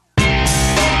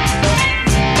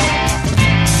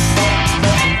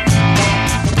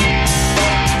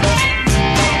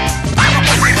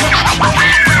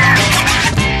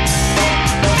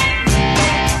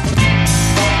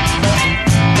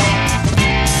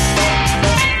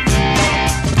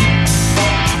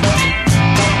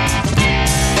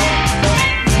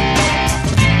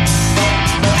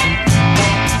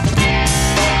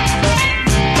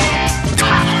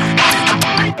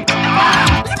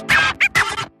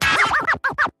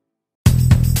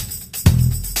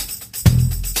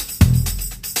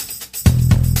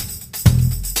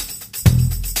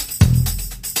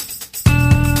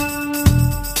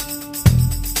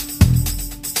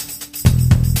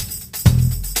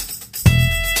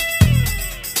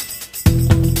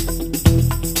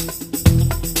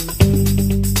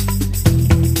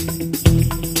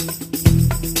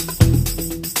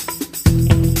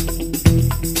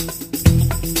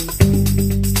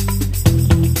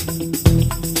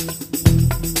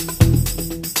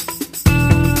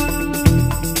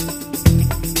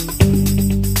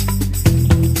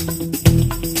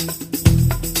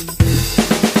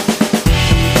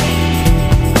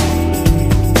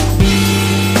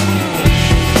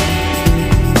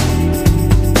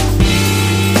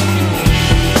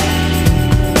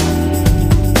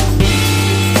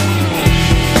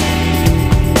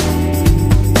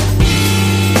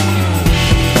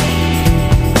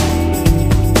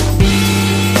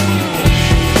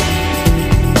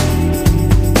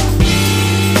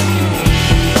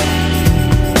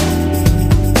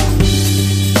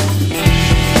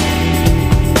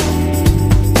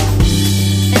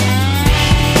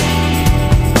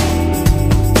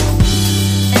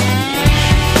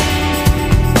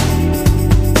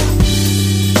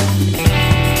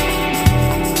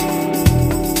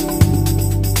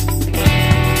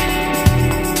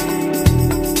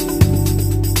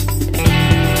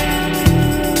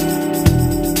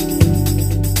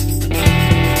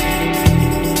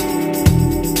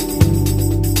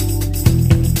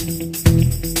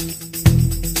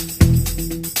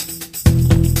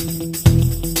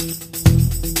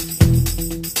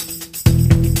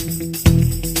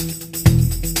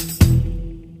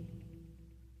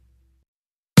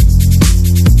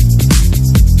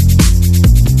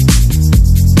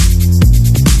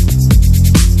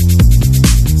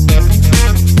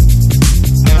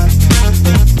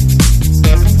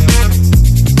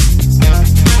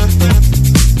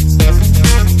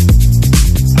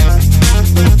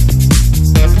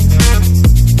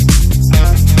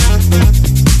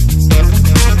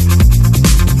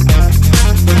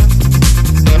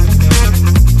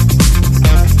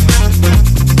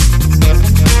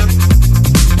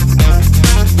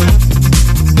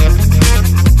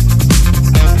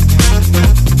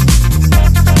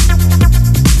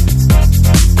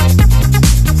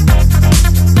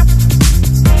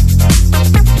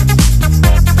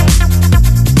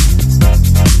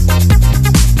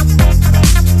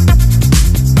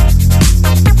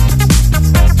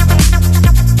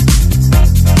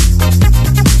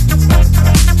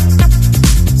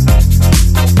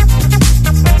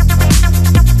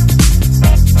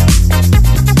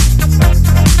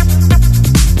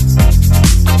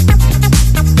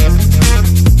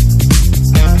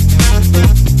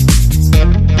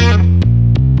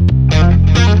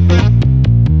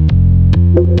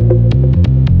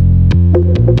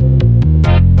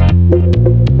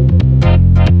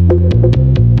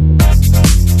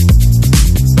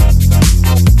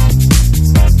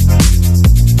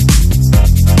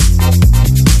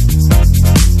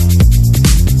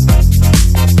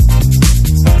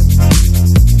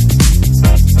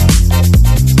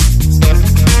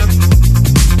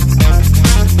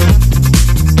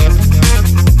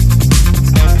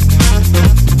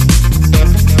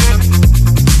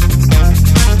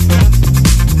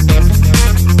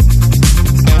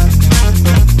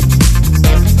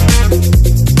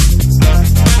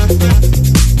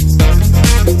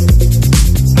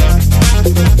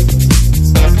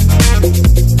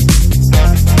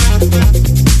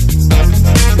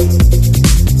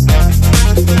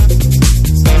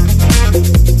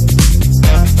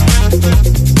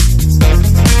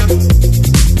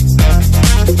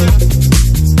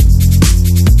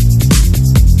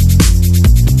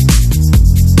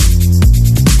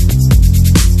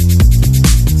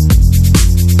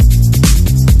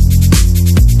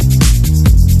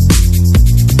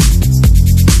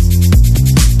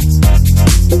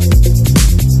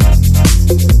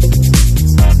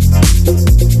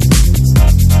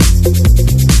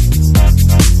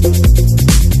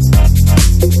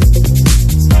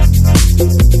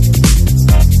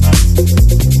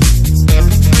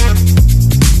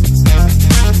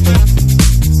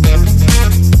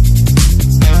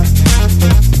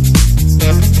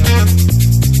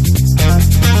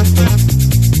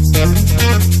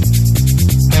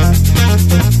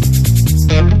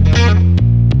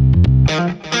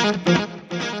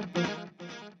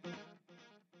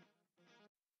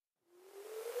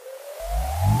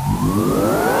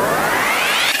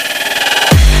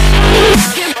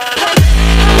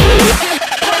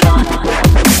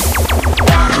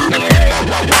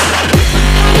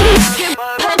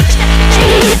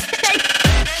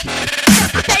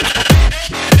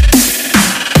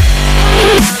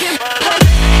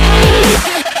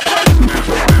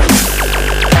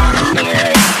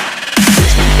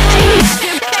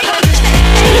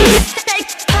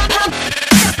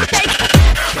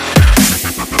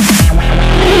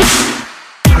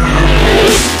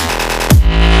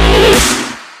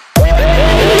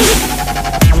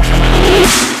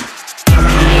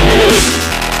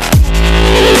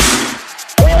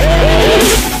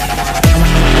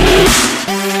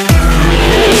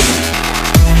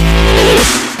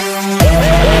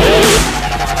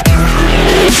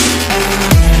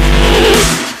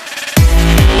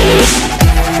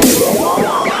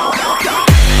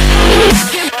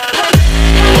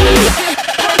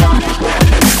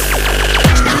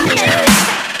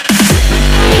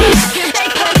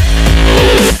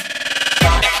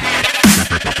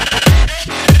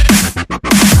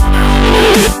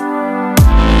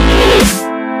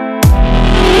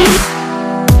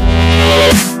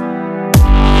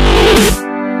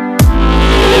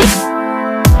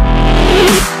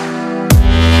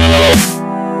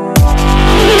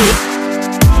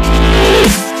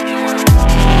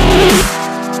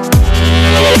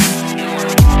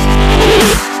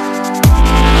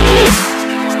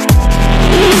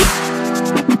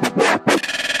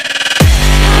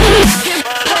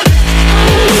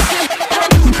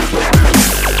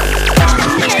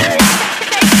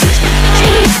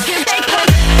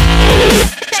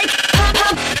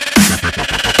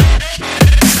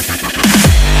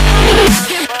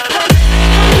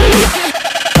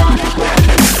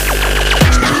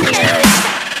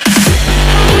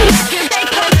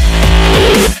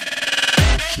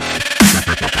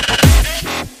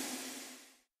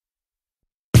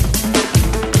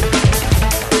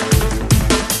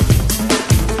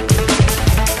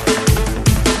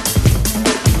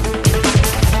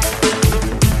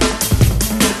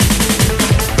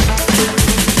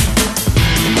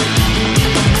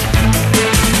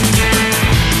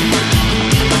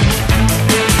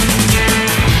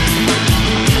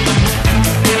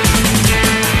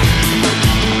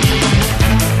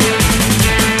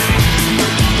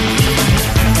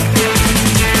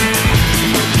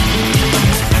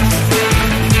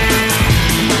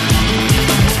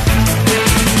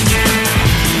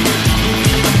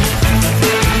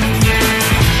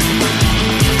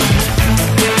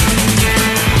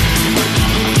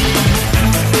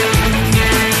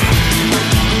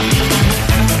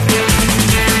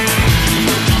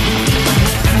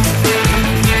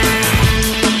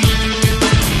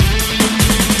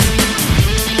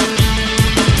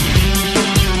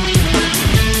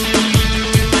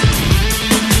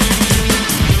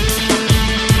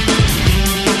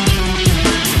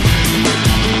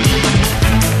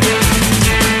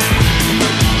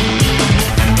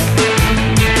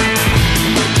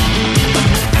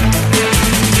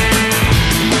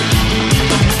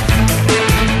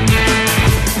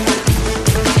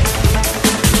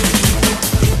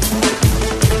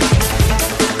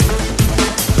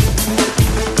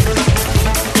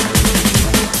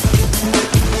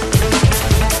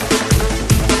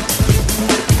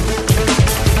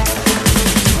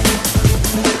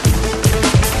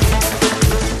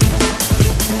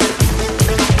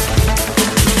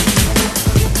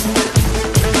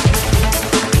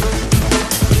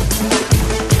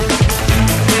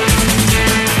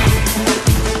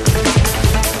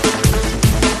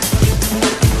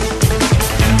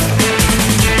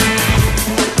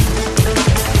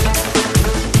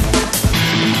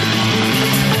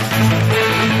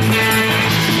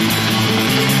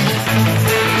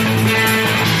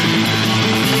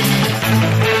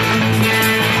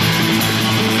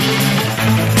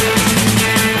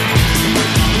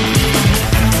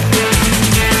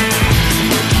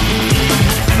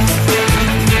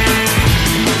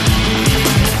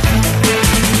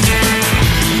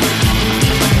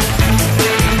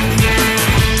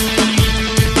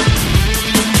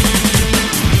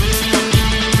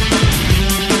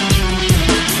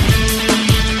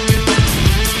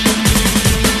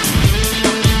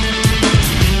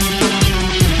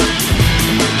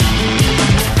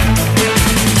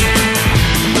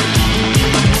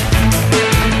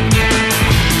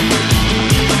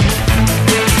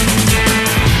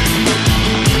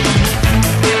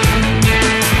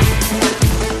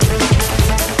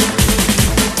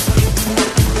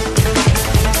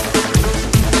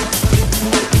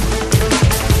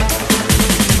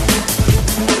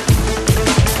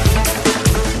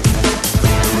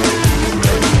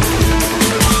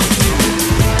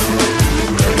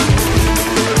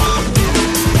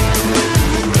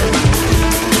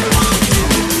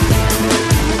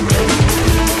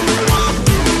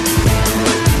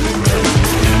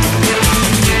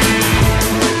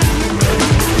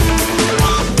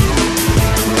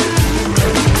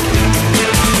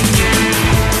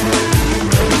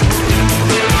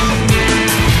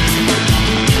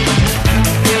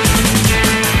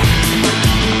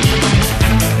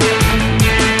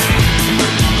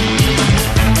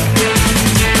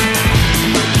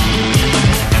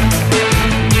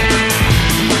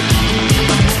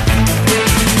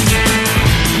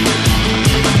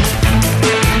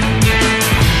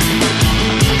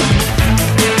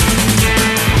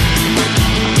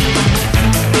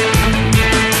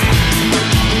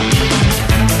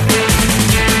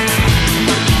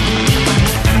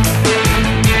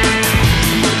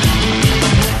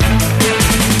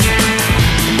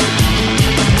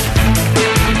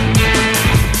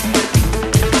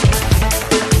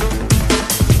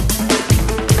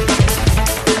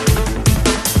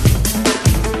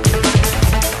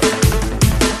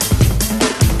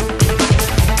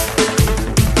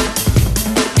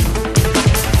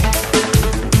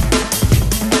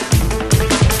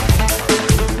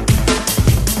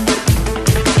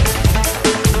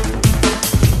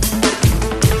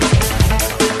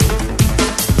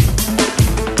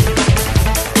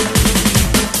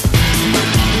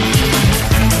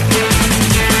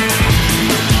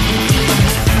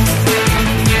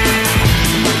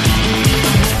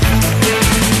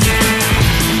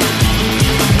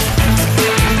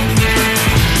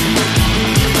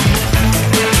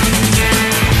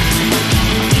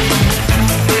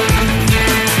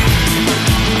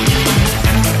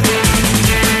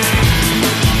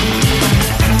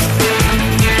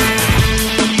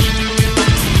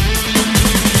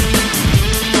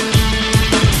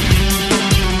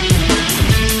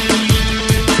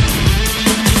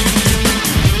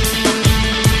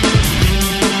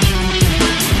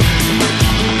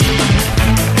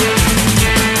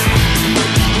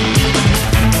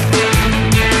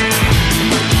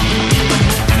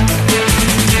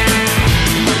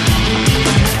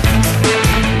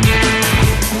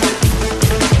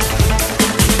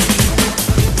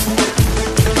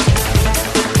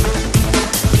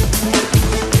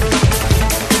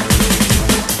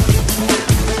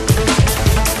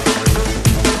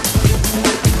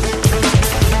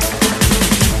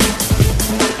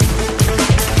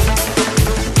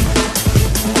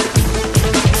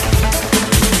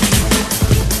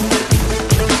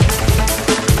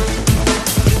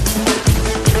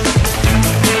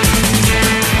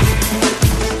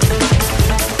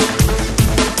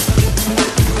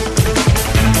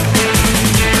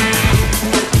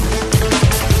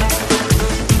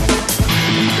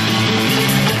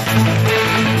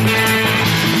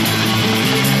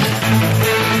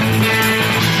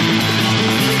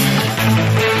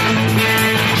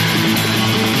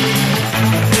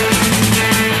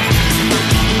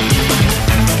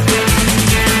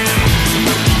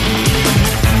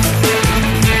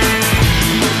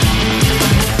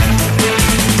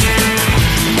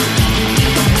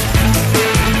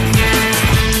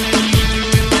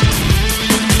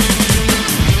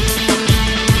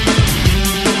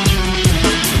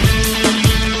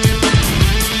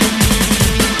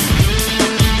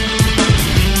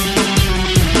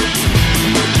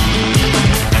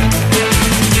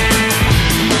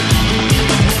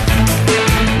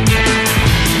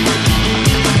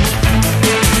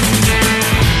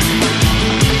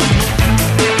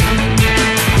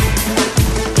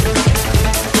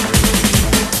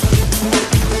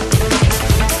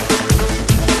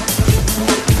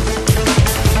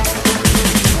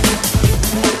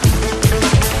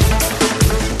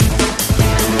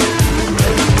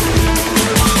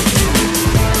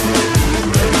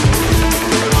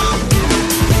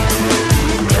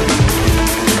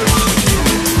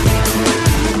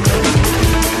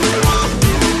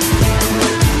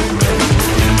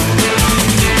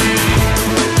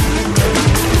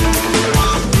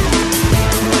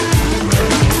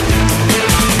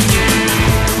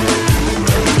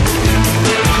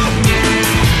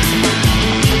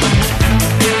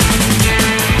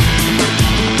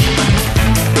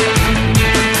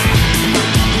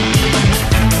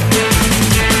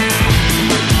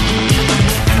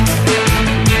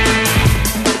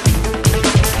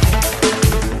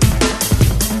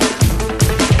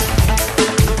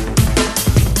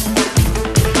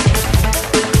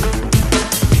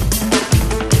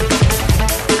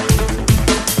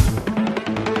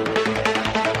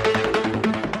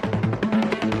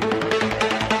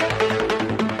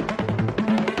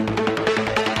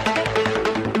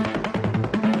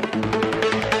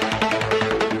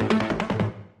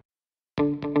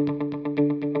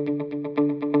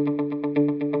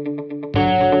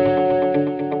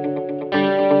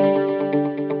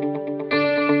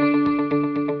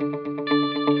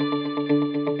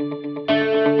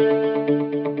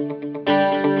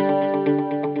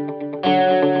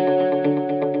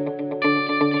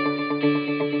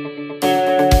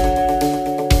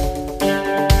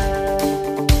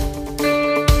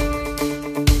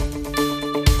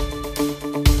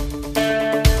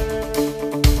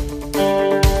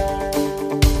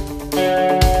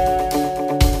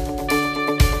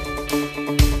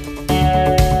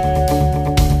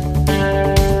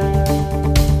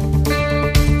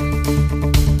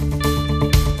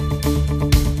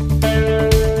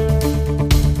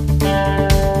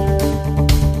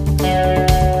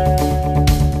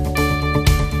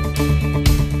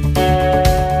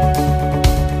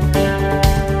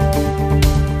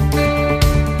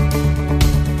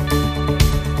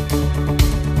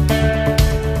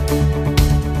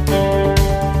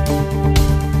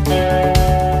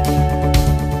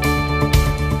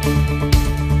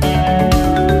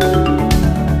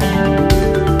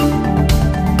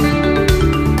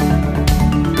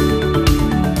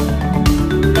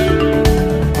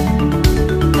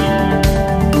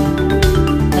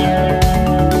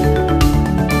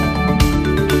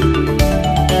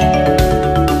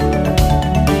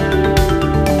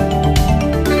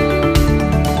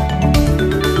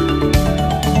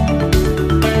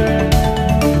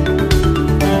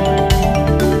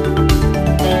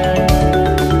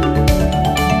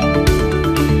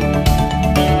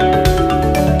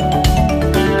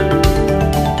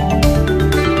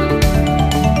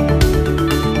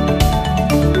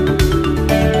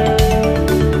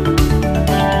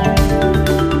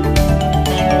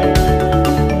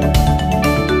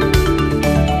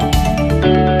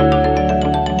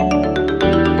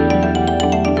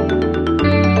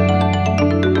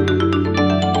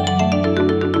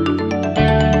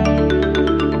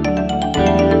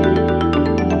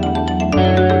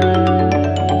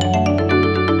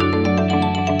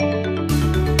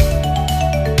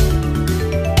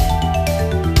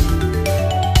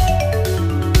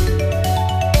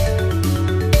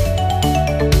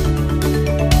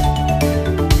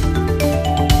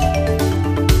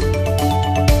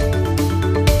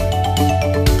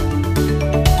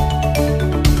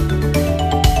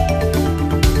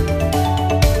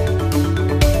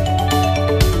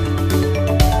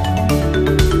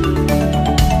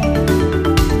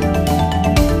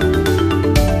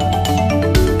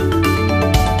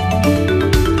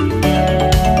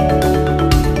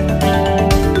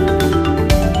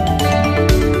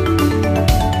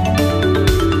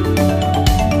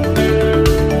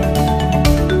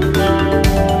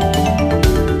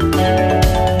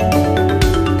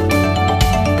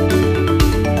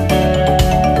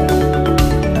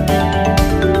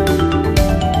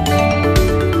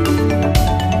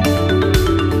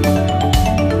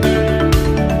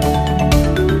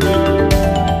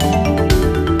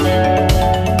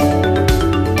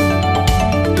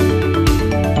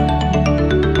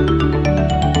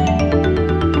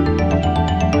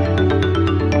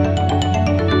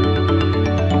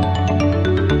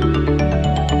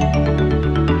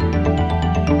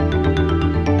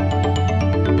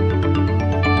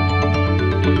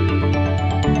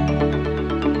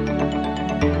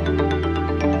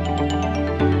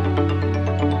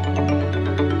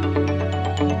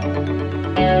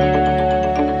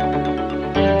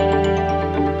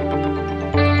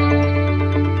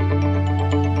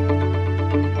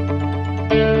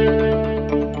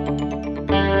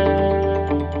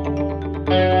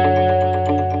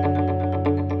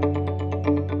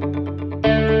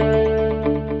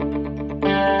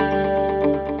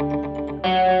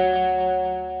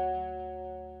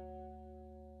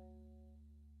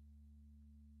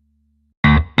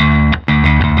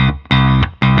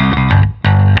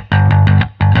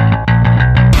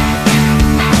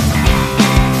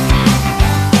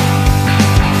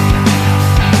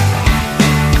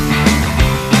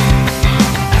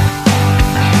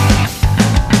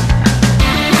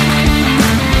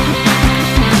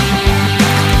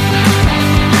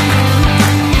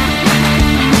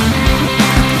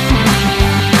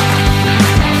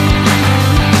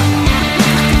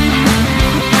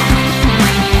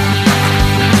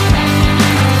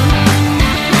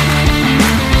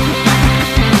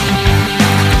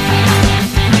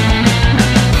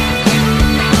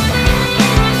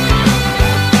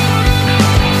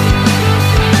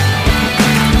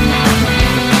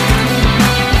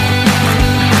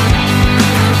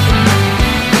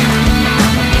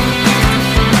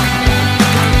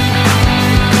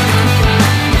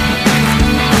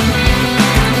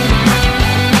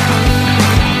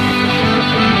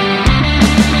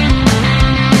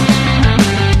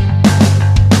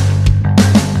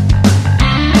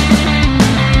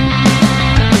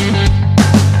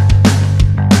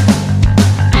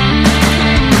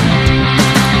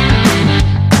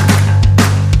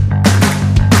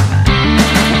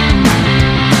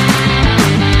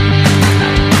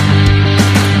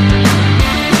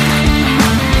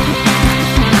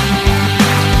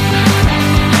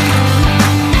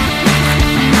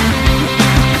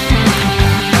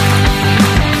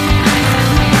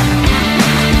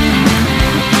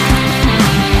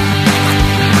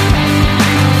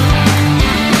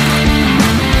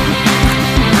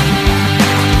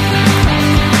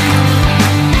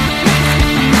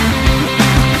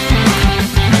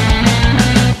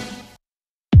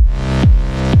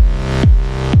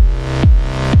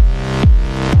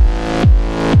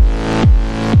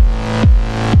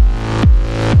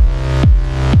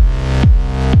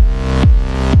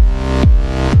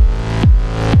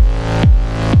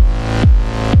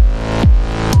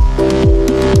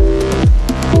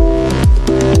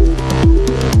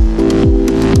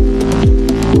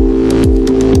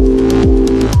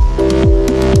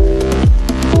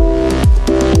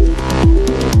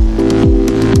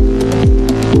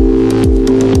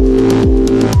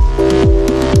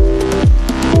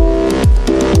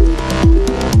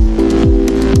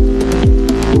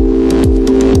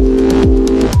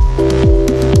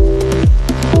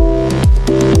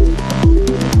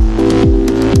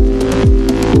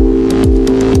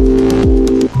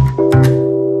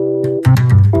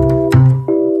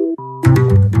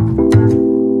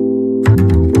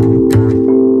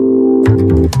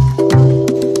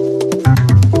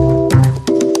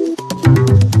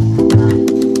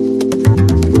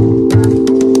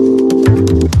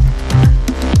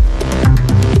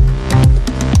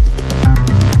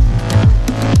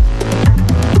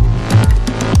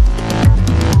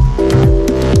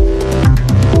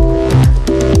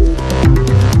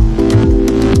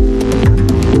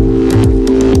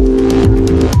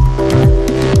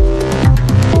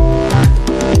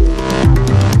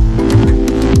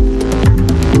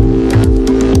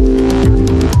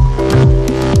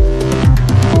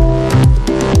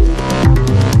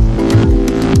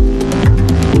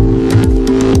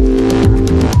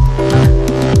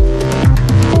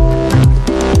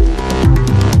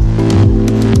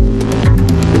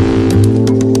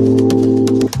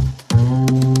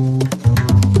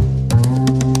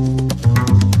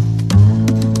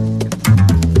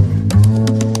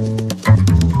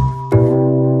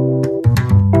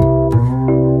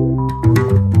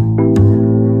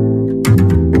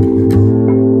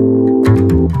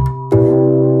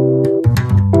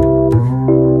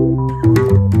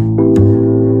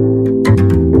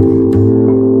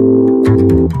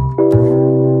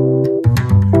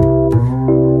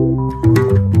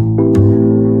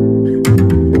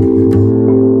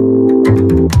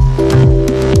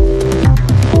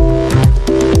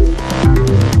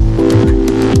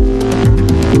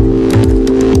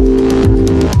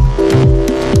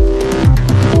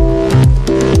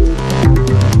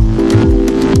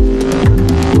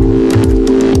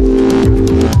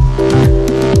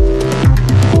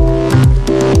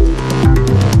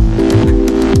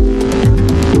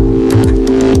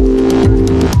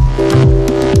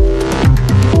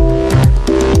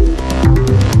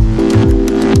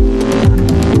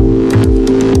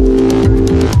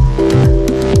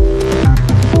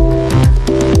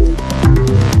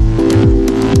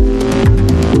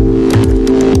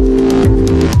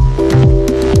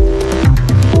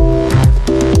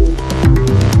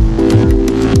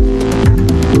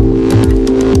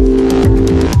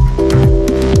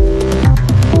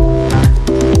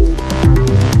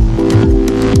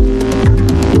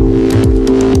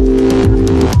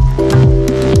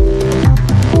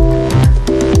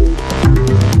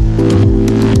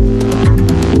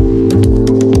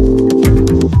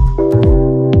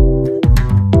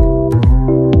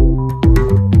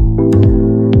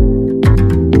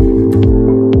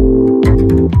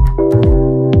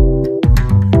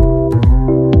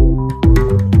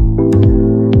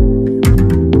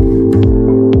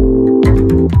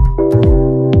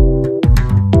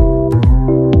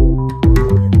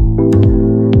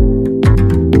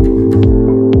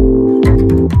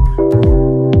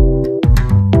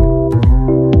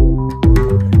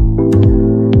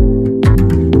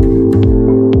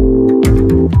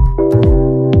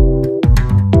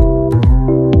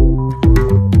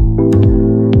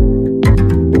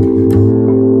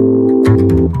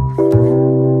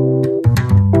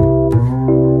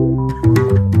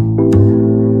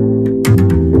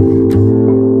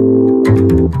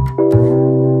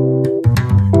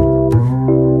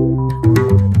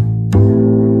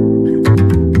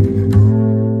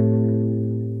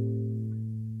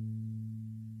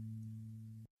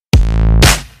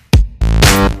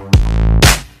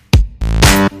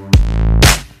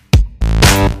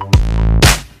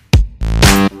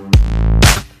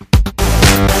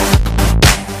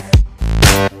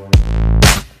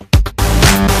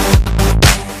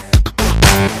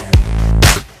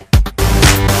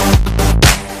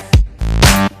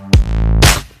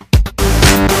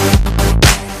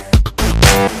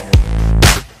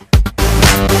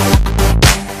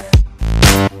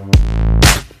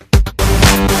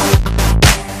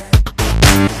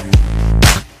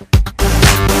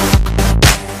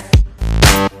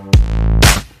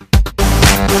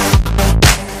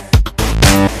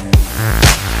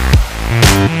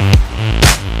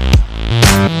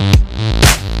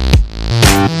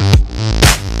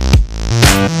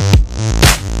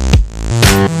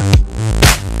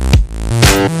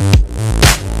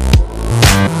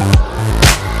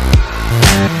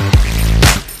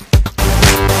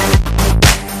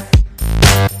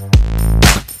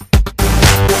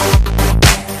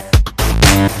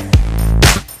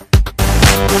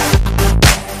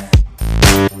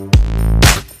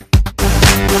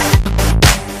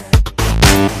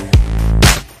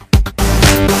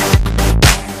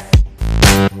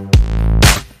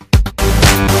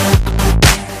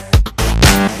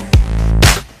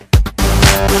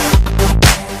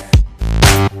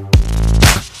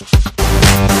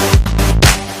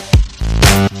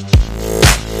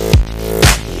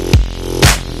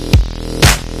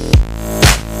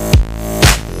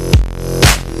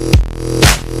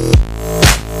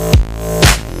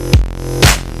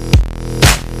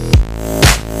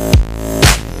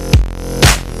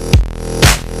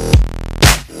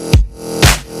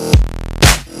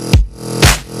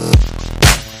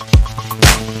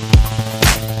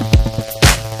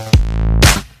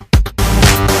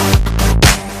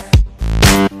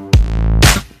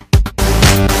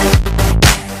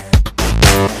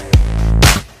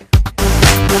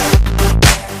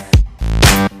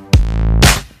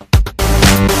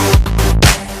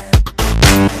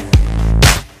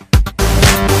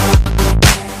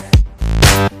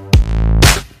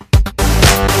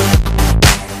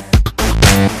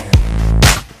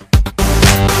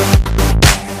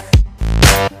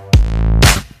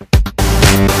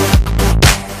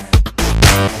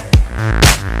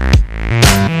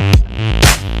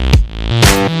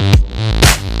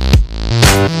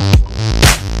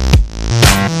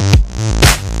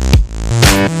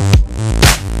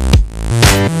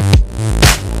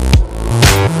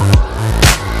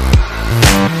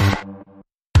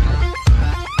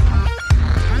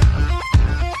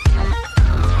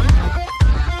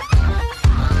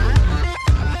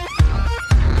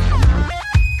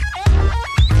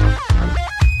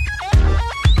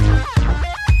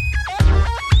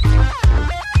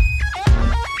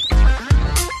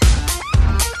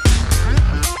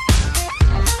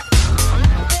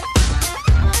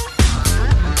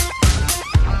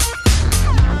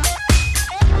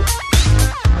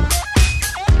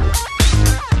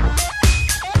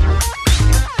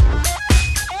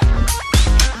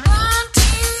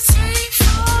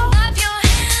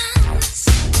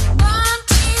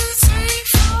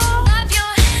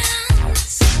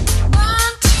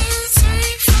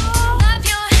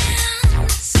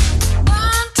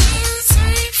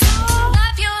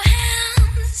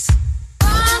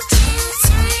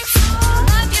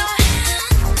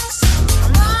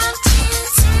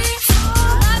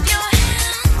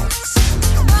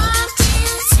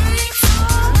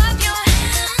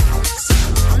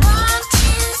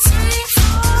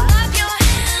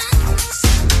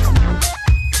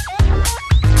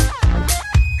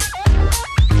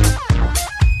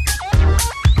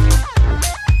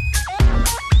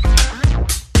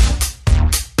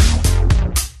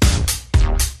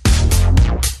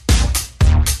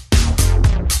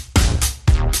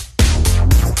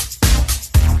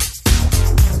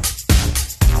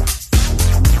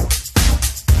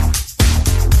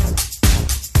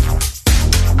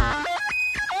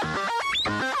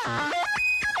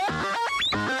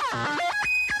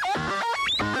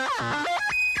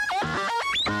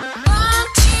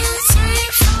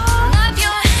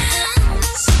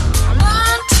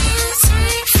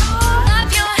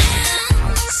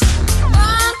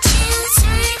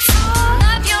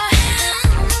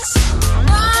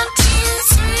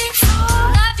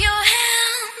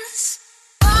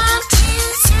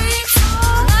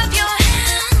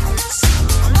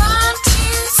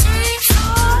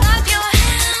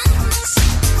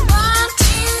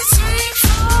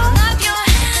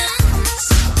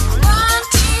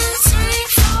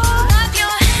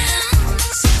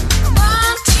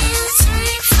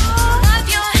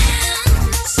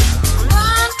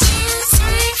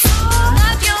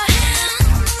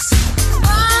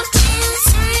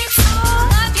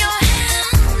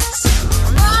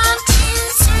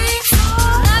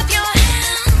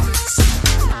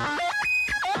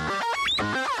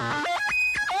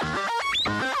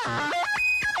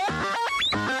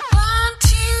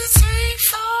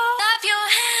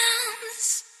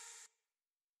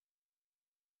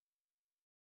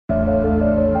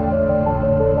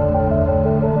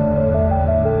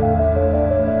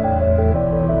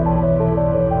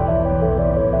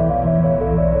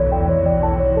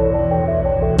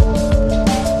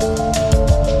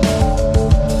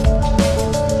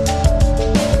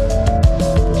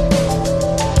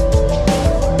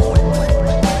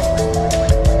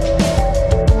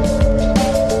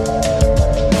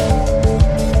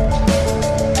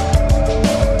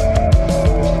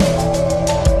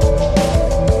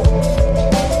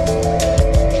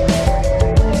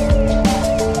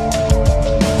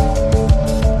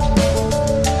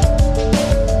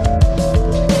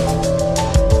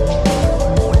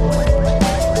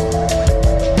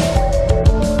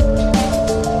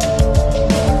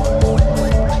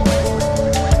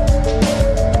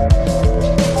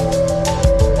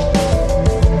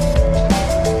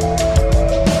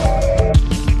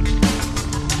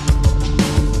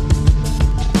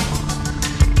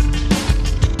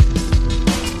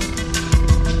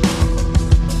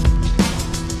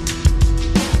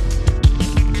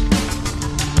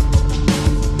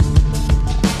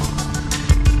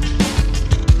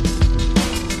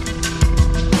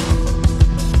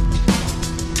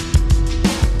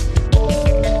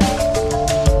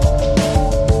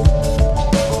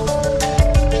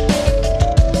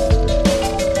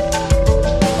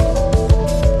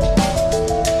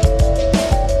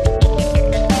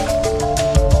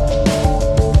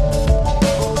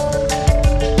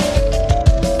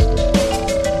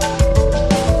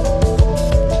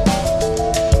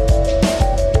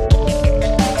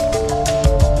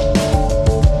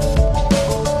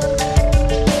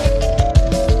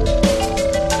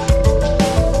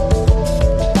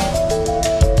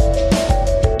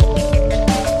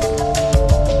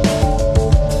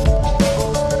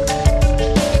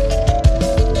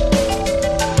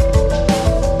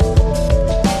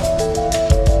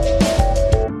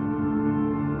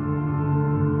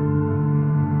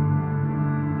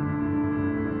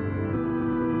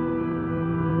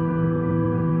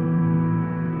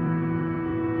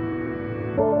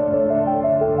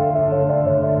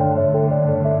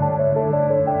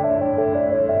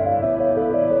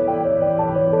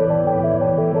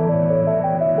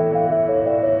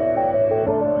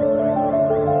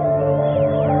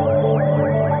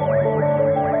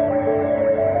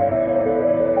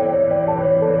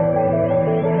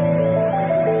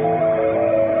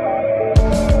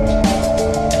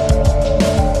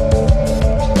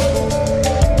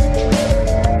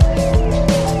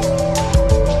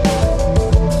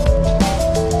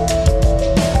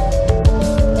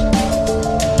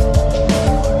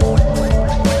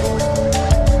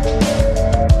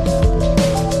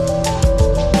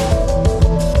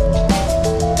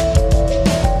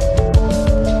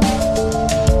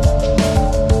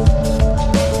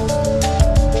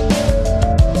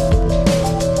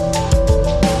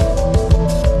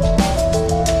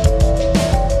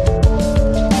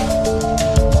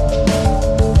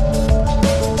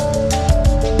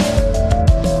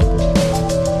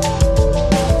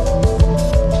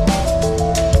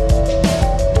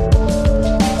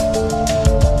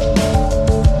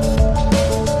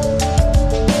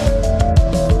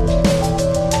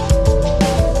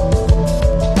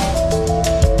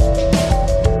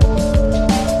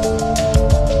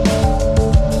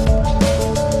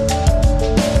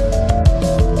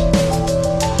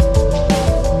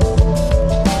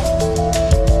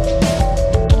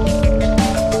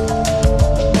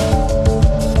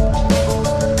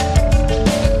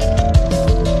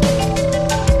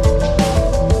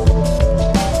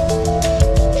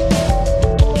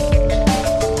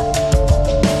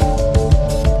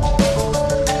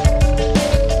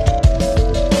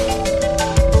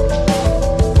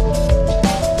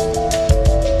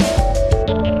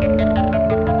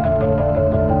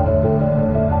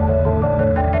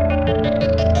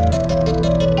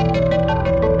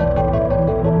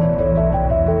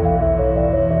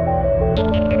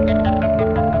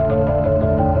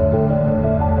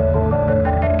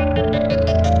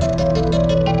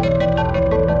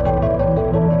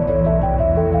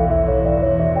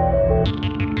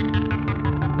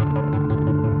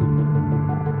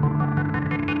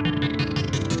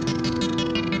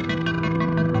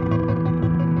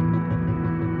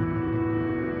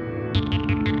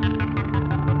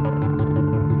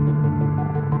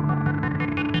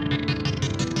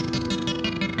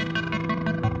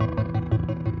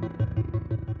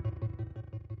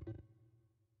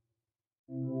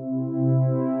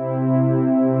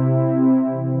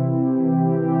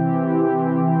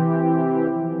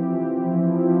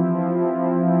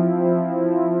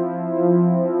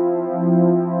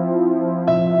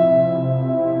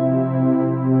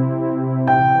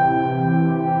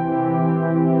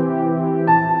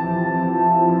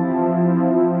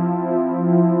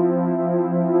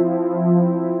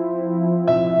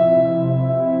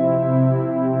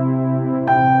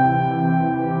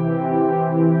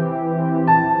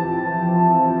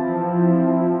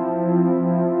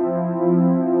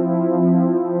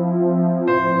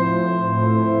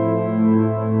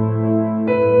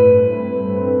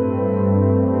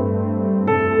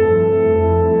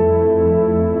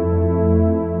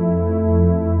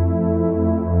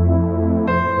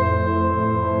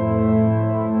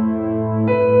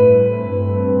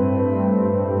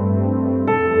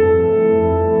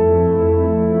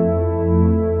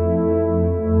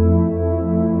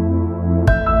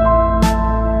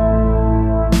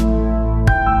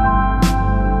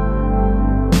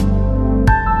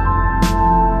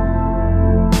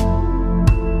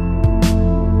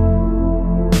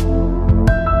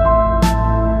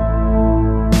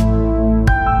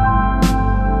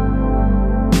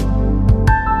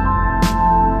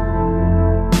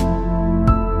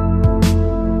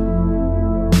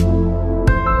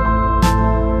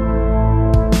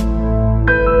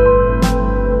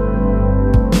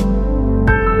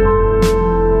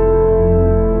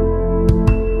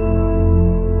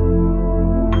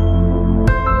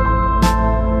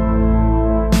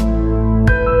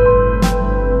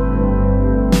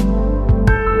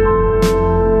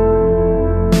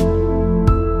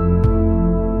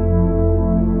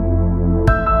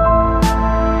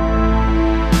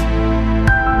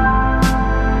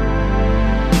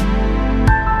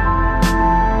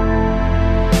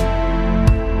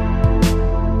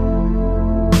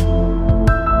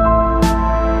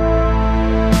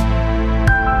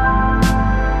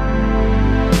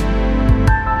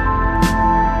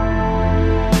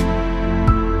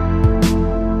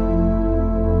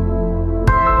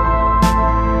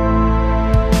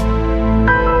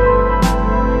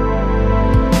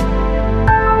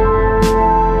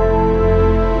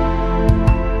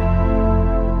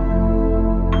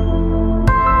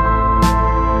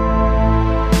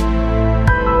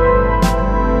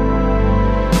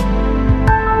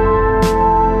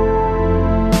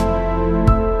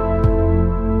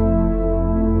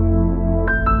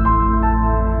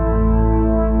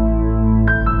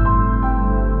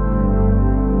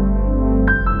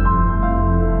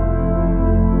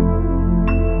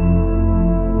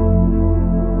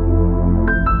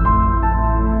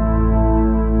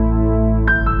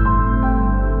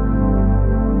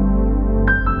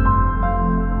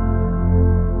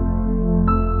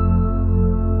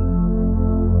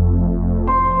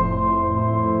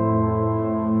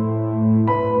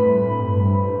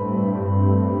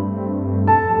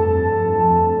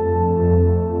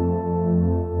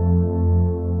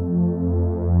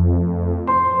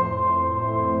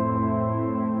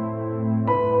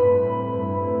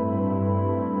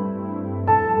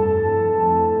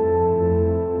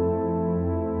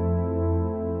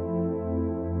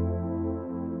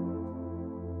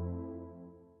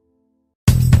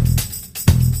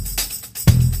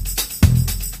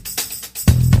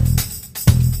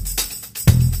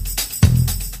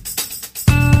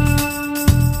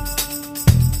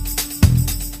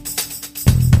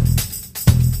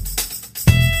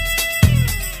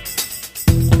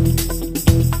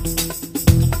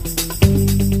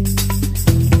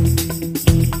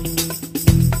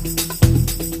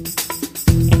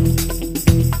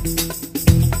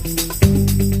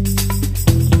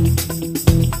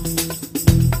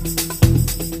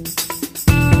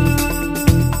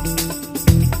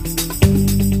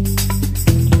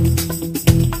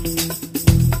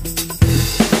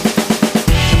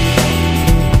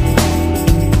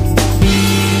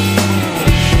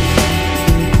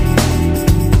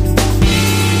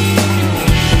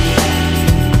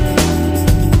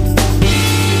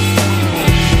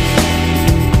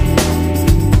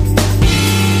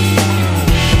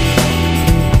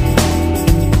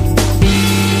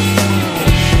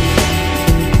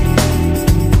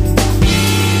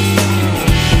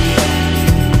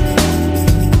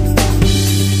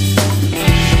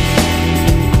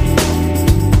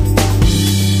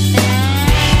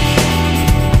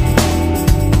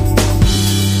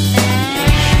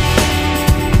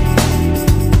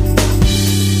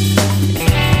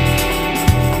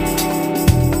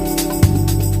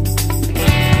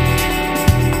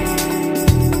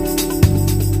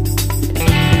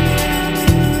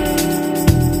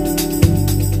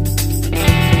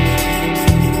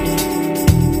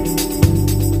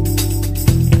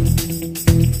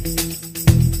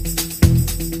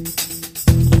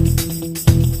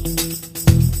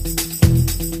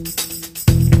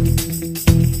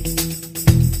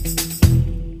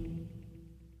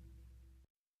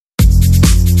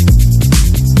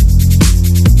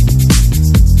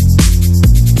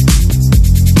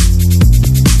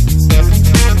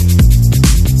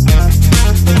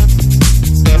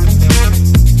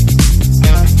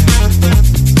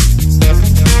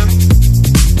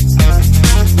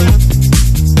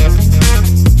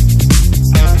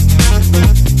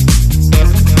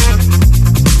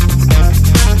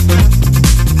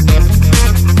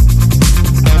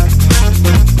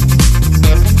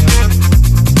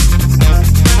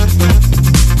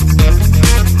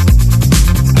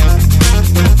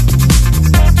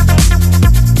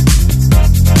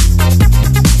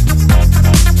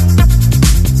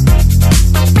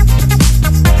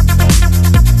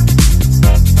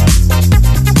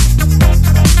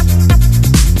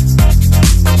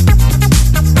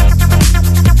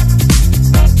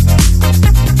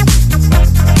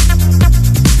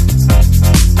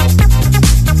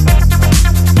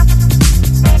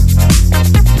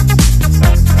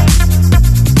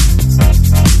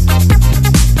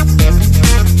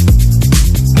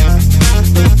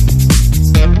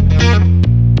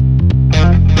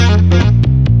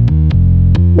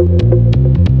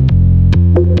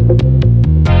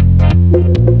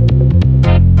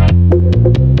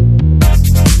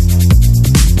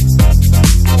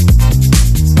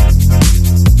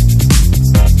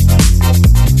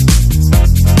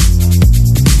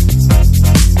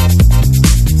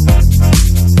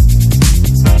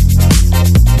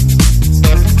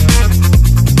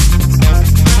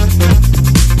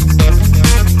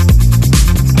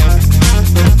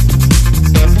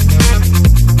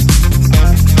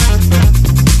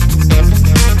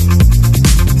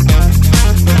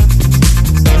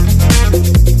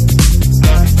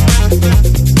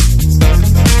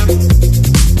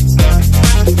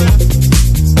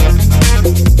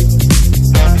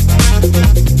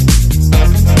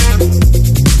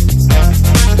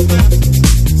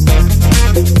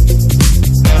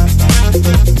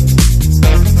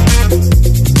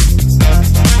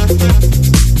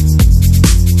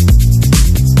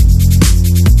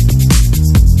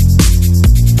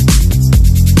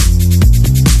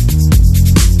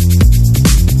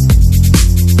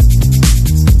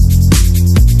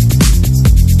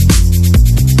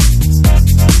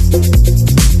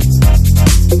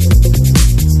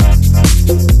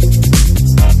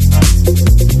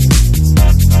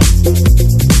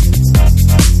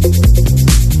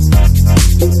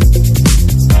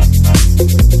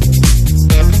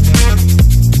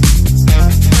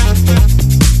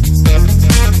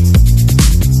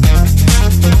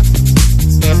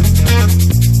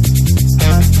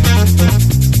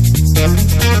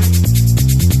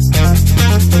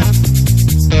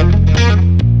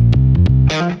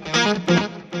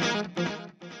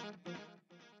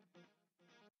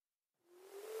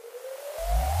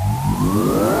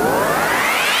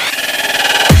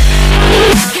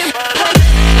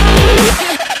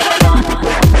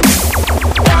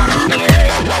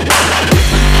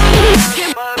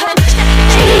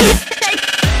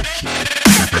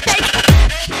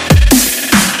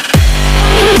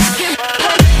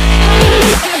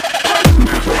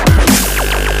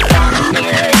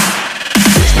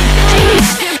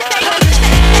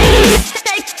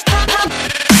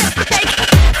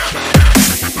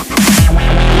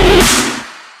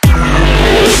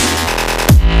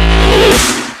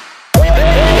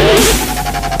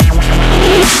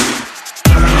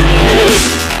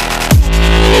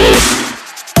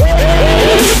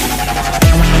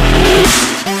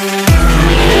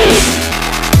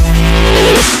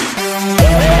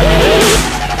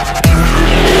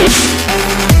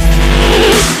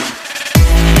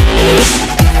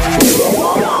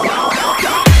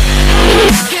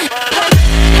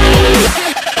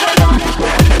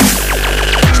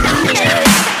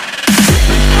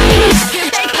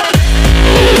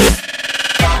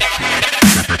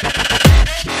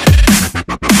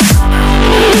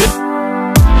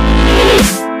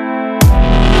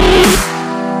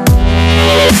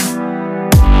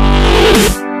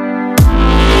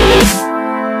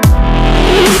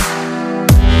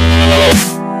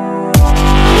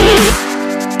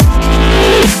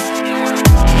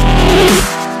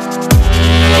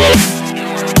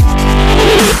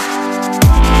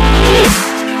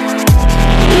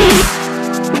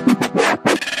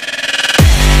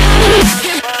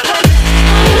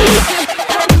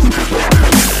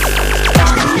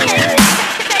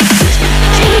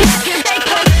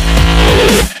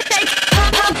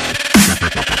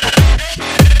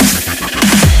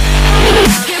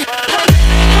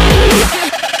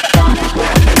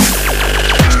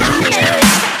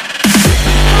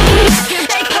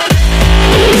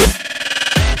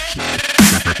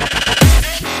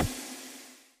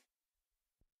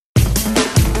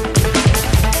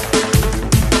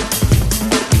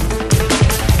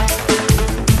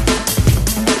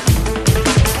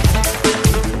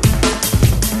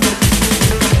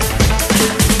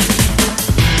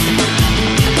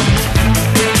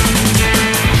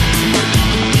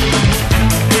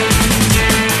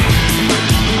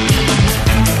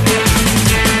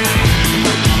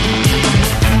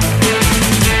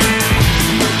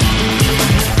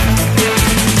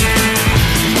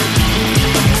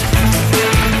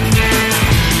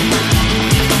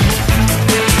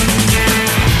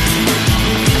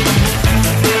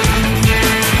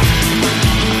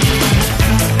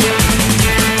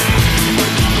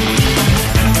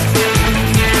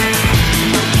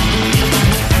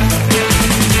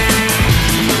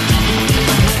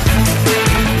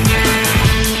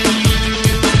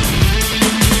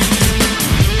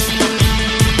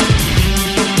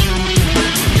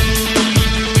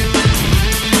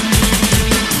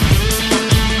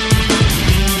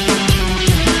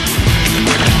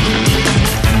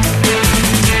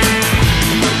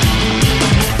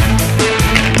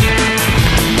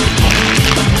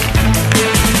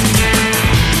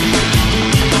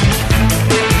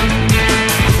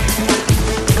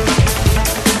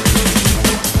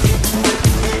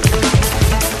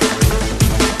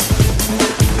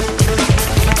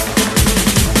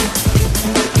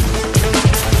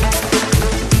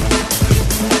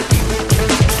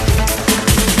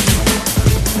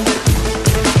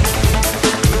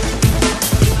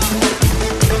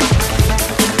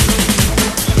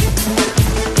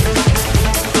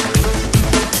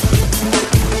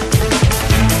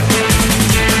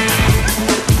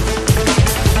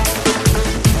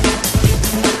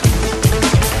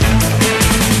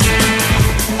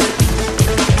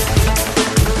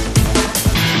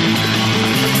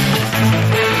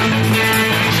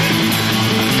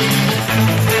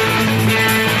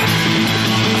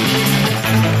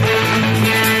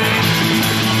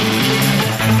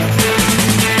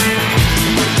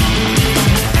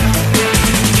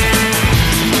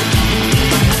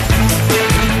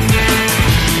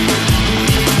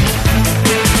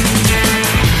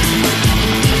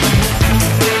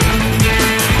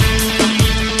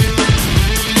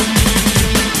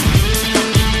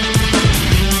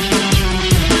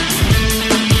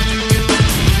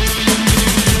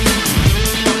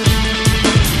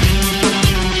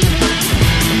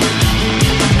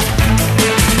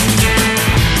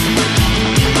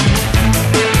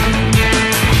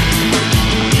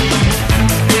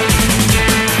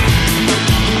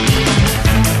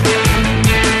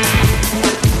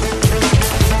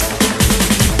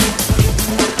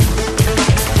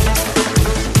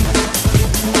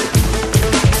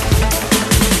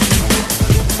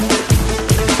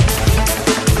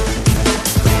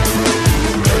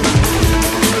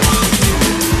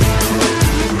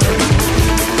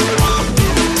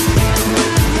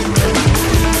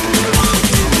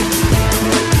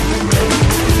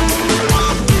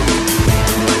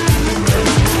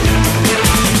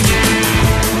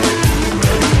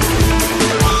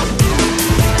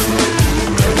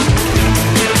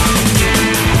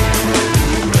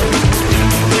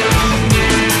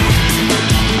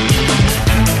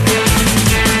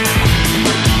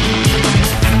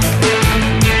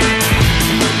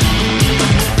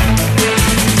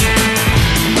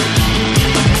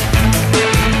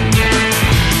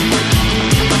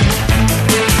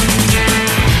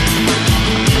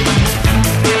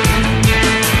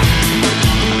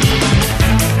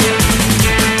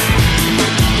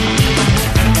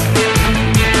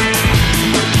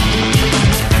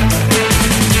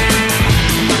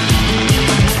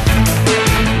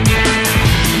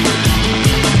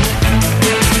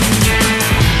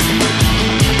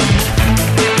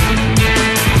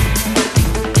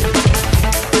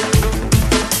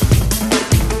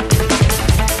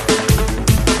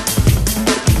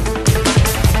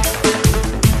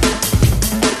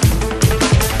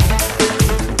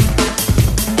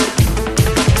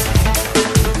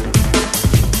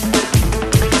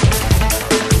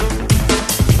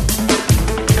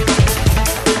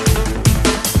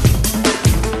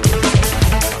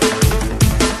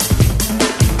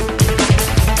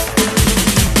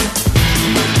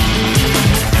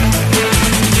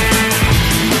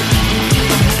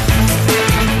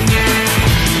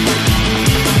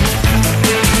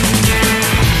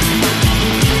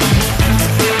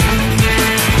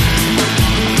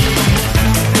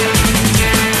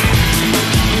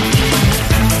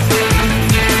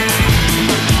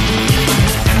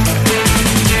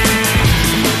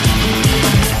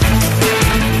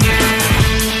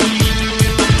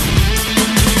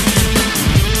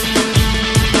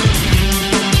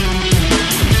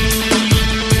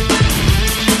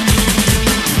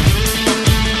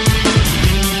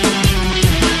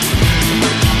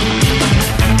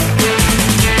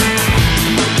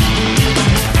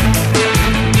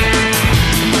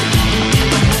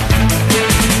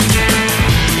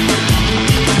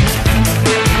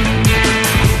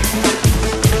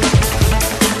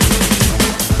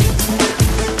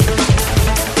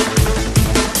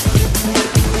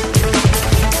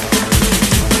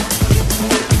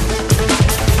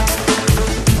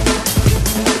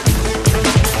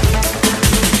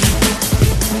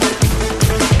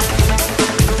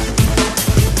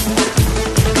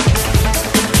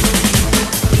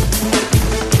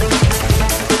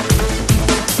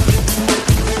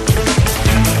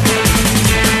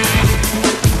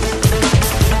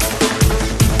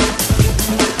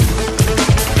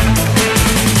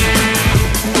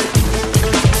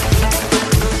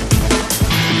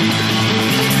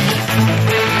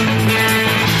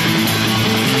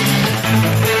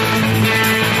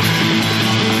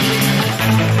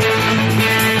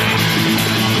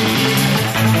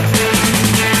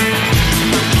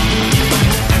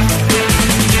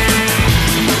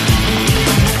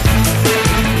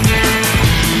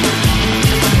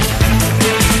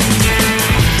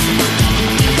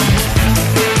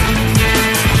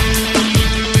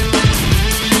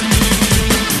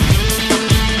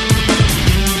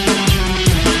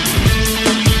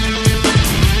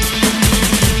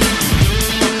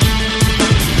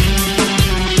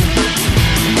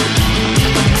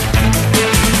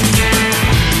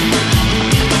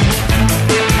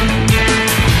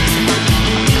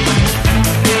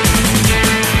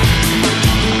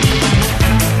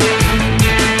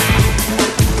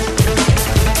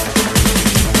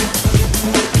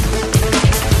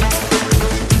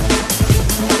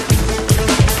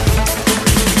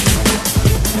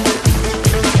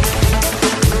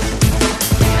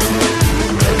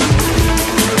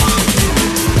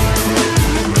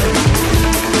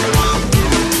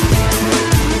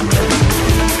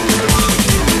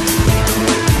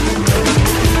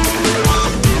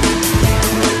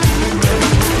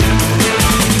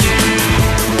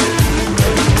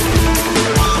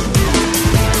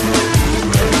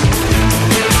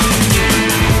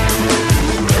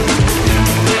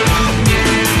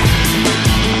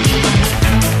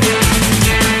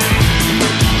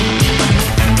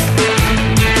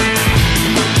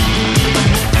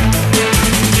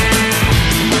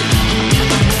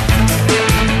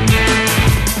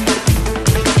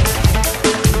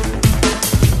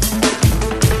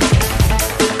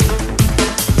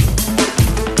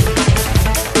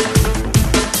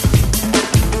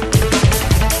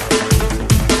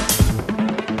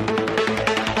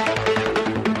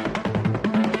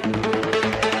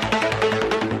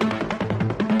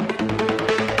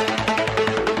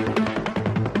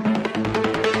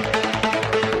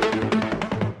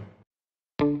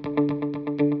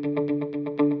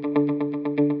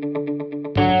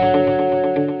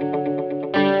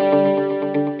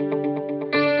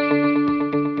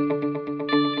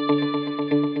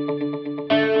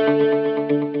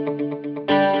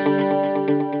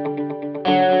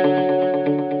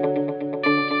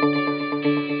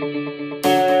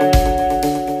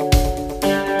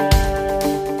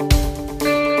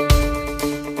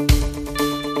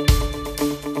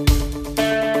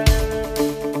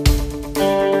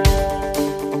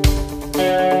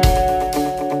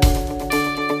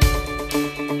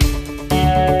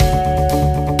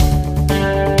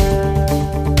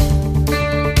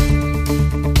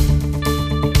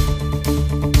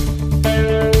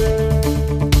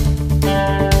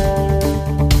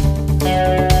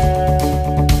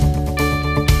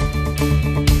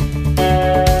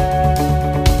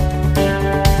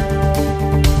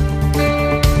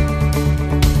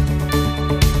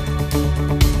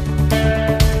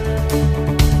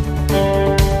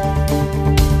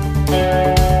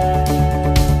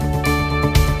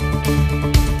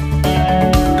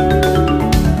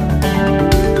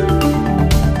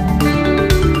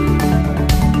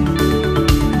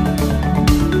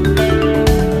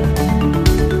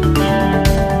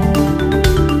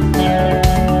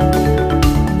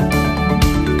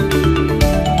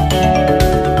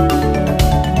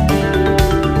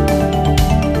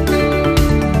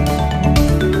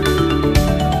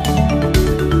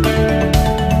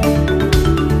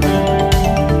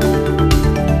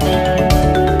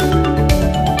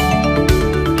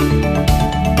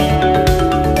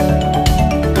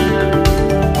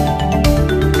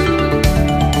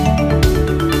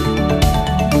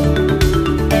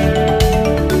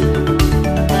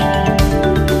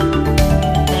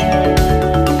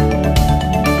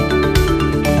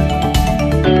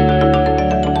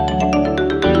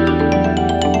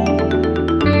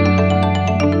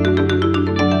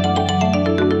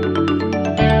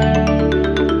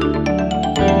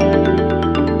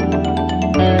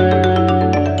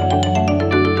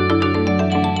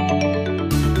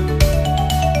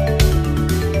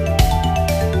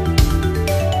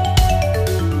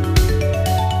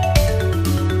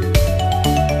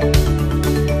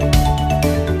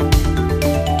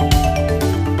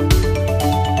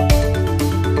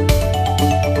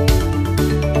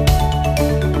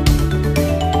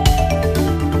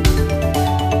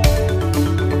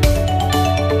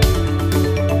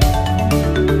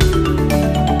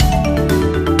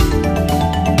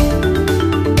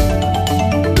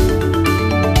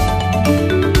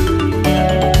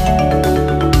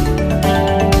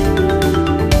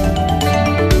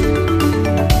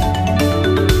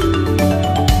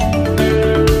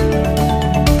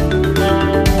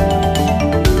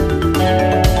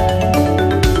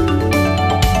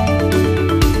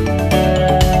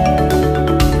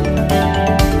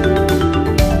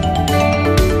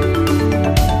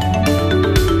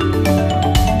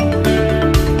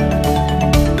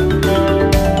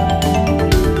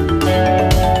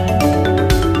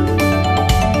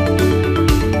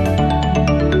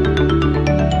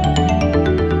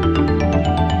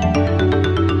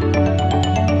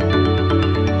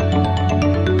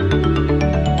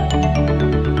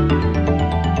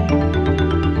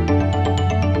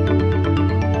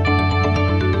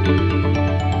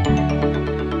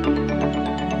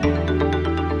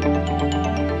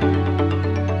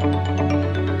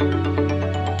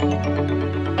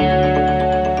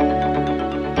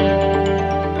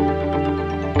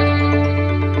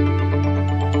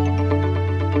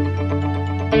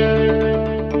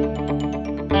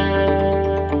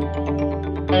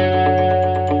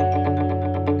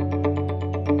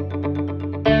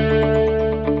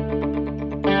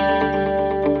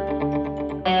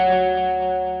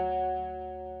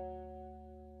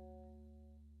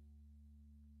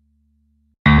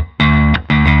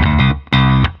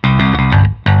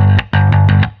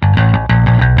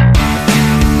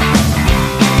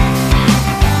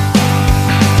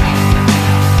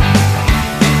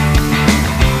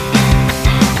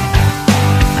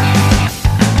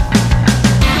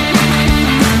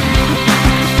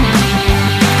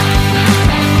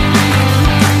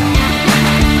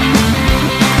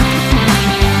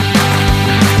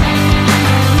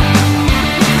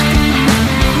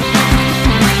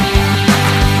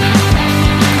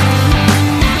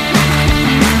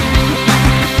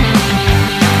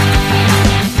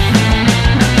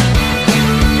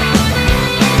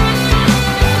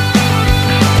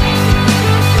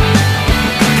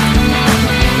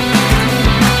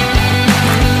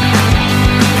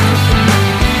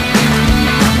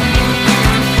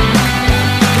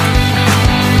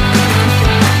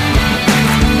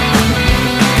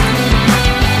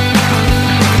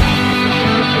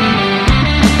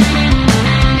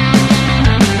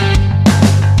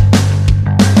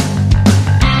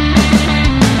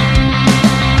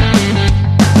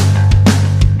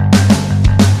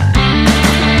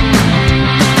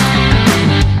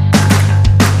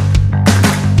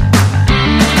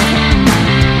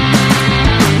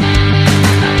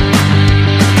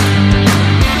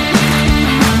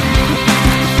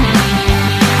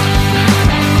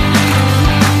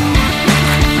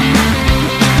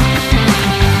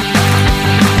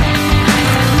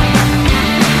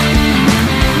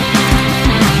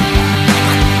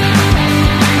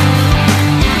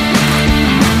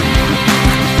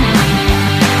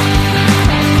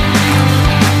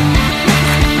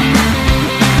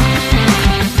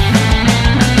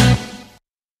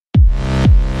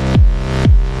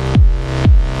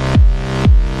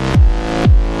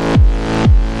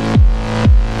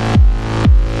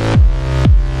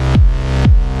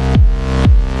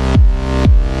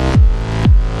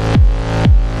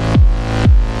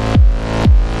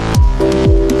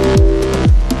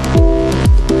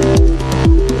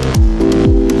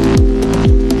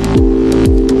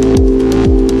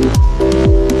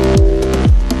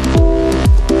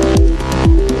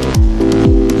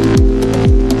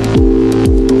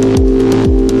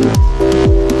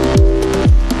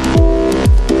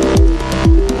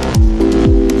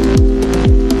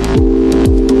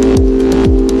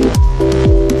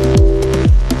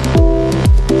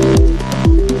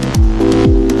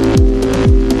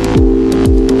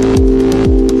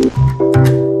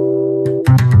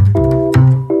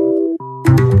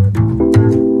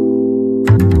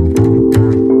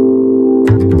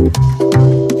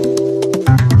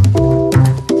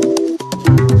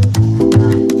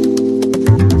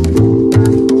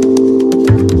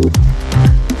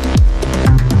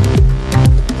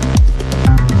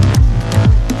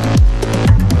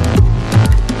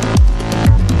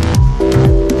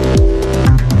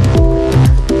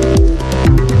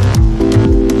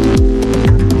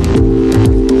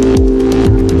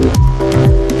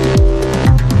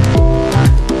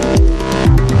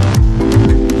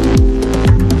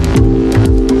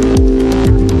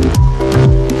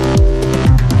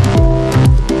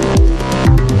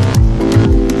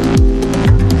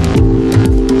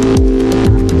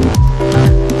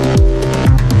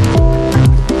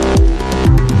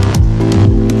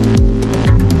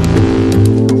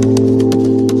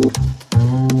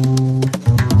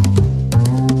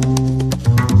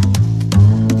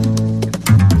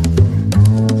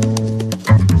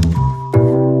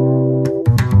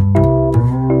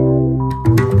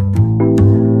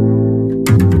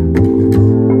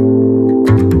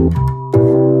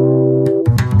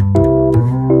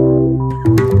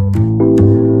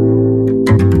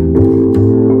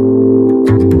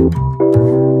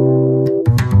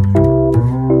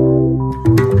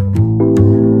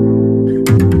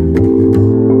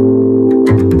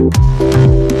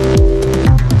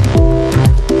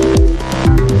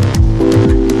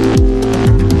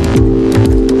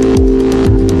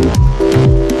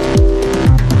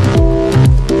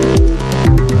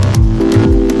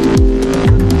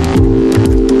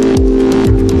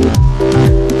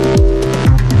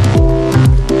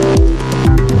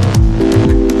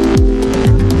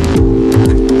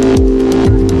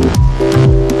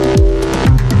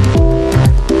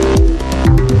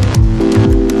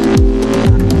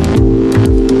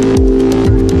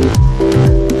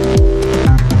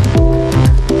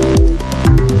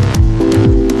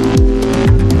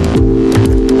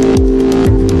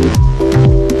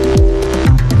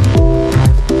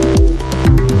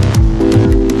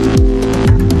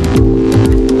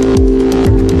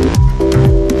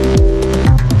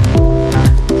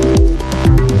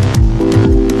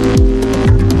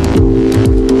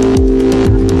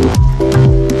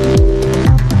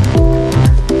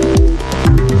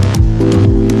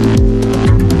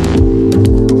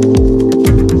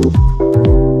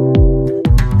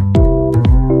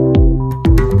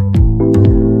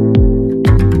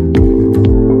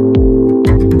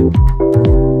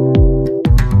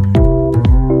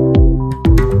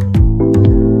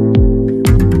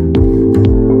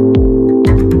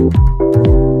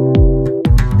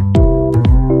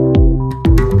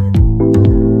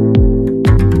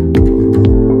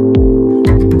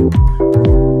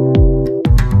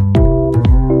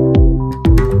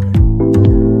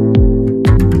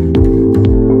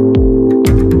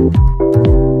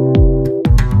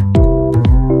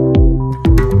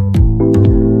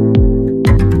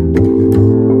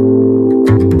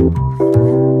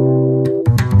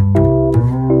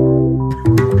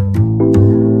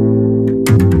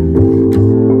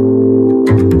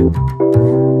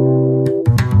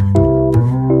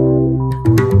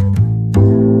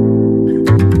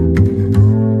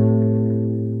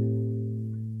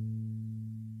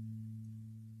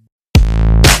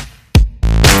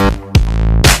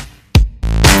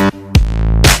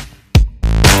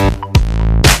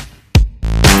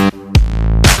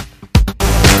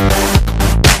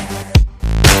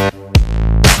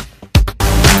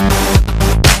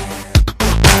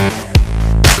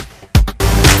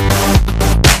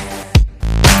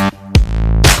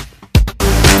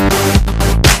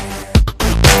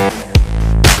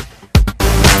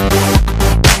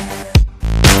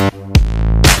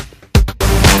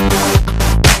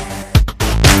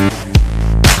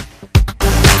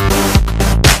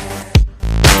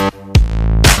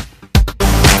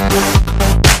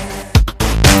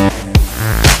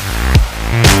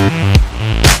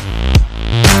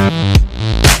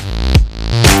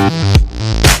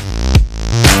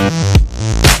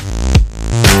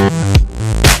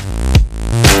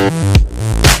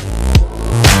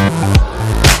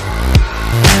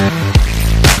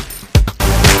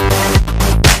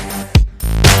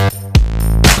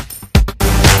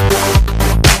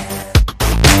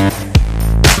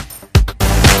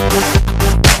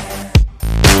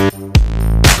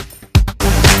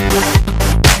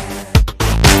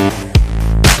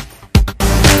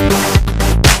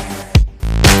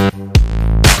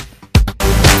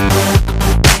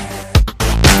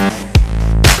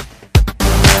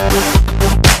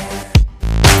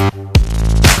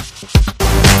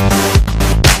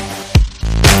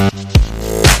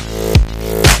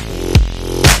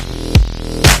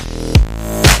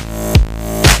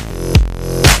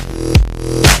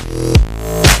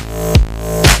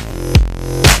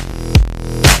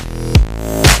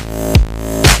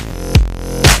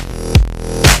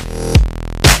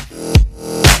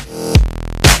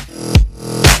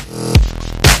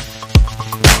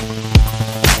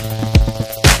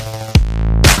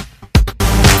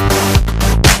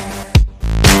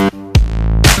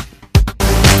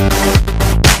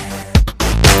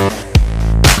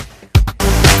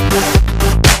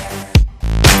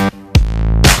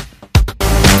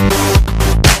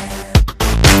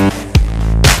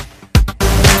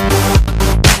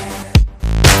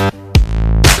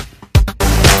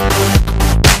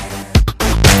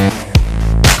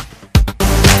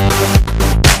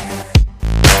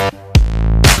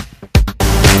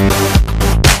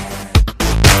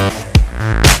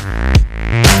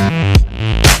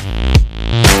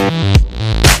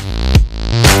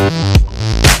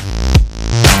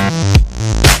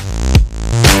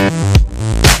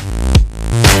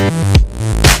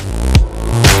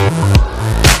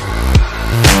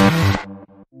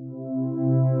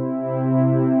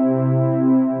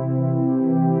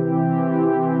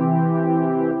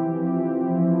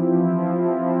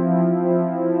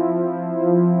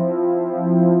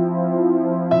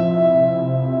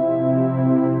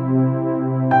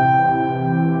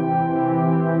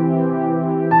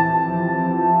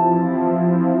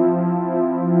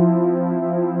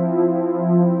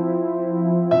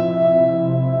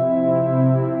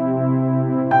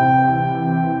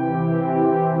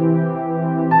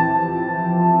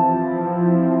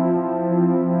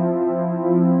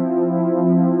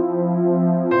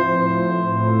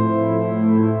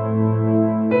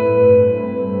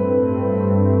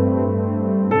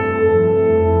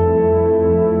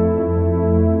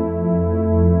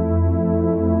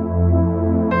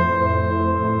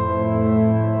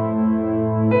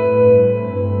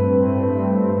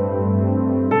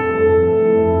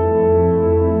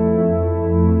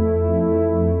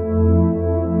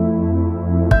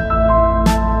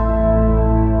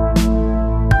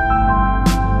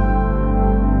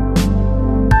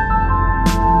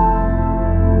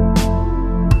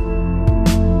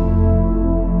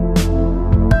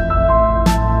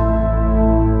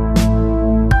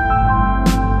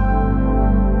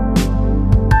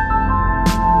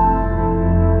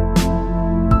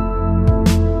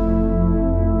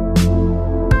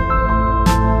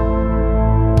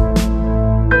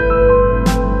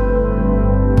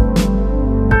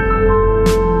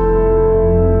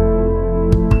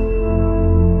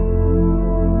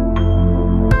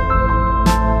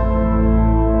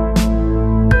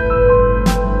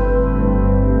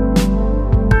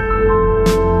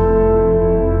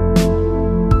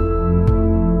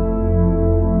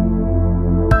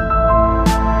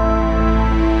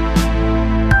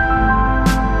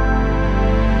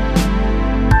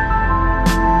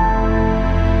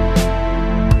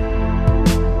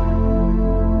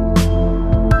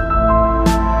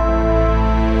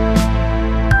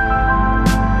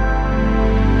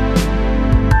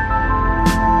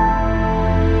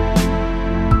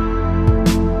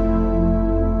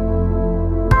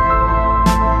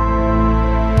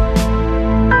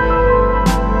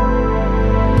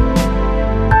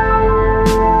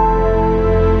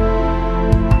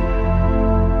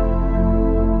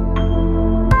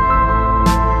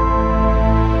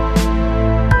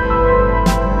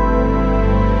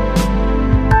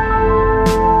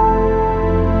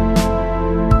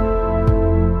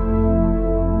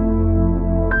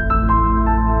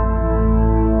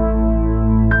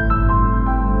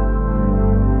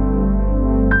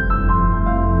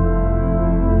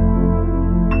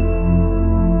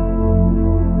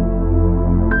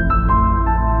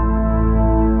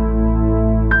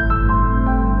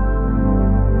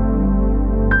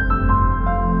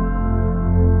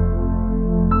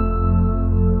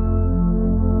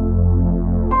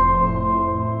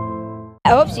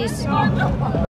 Oopsies.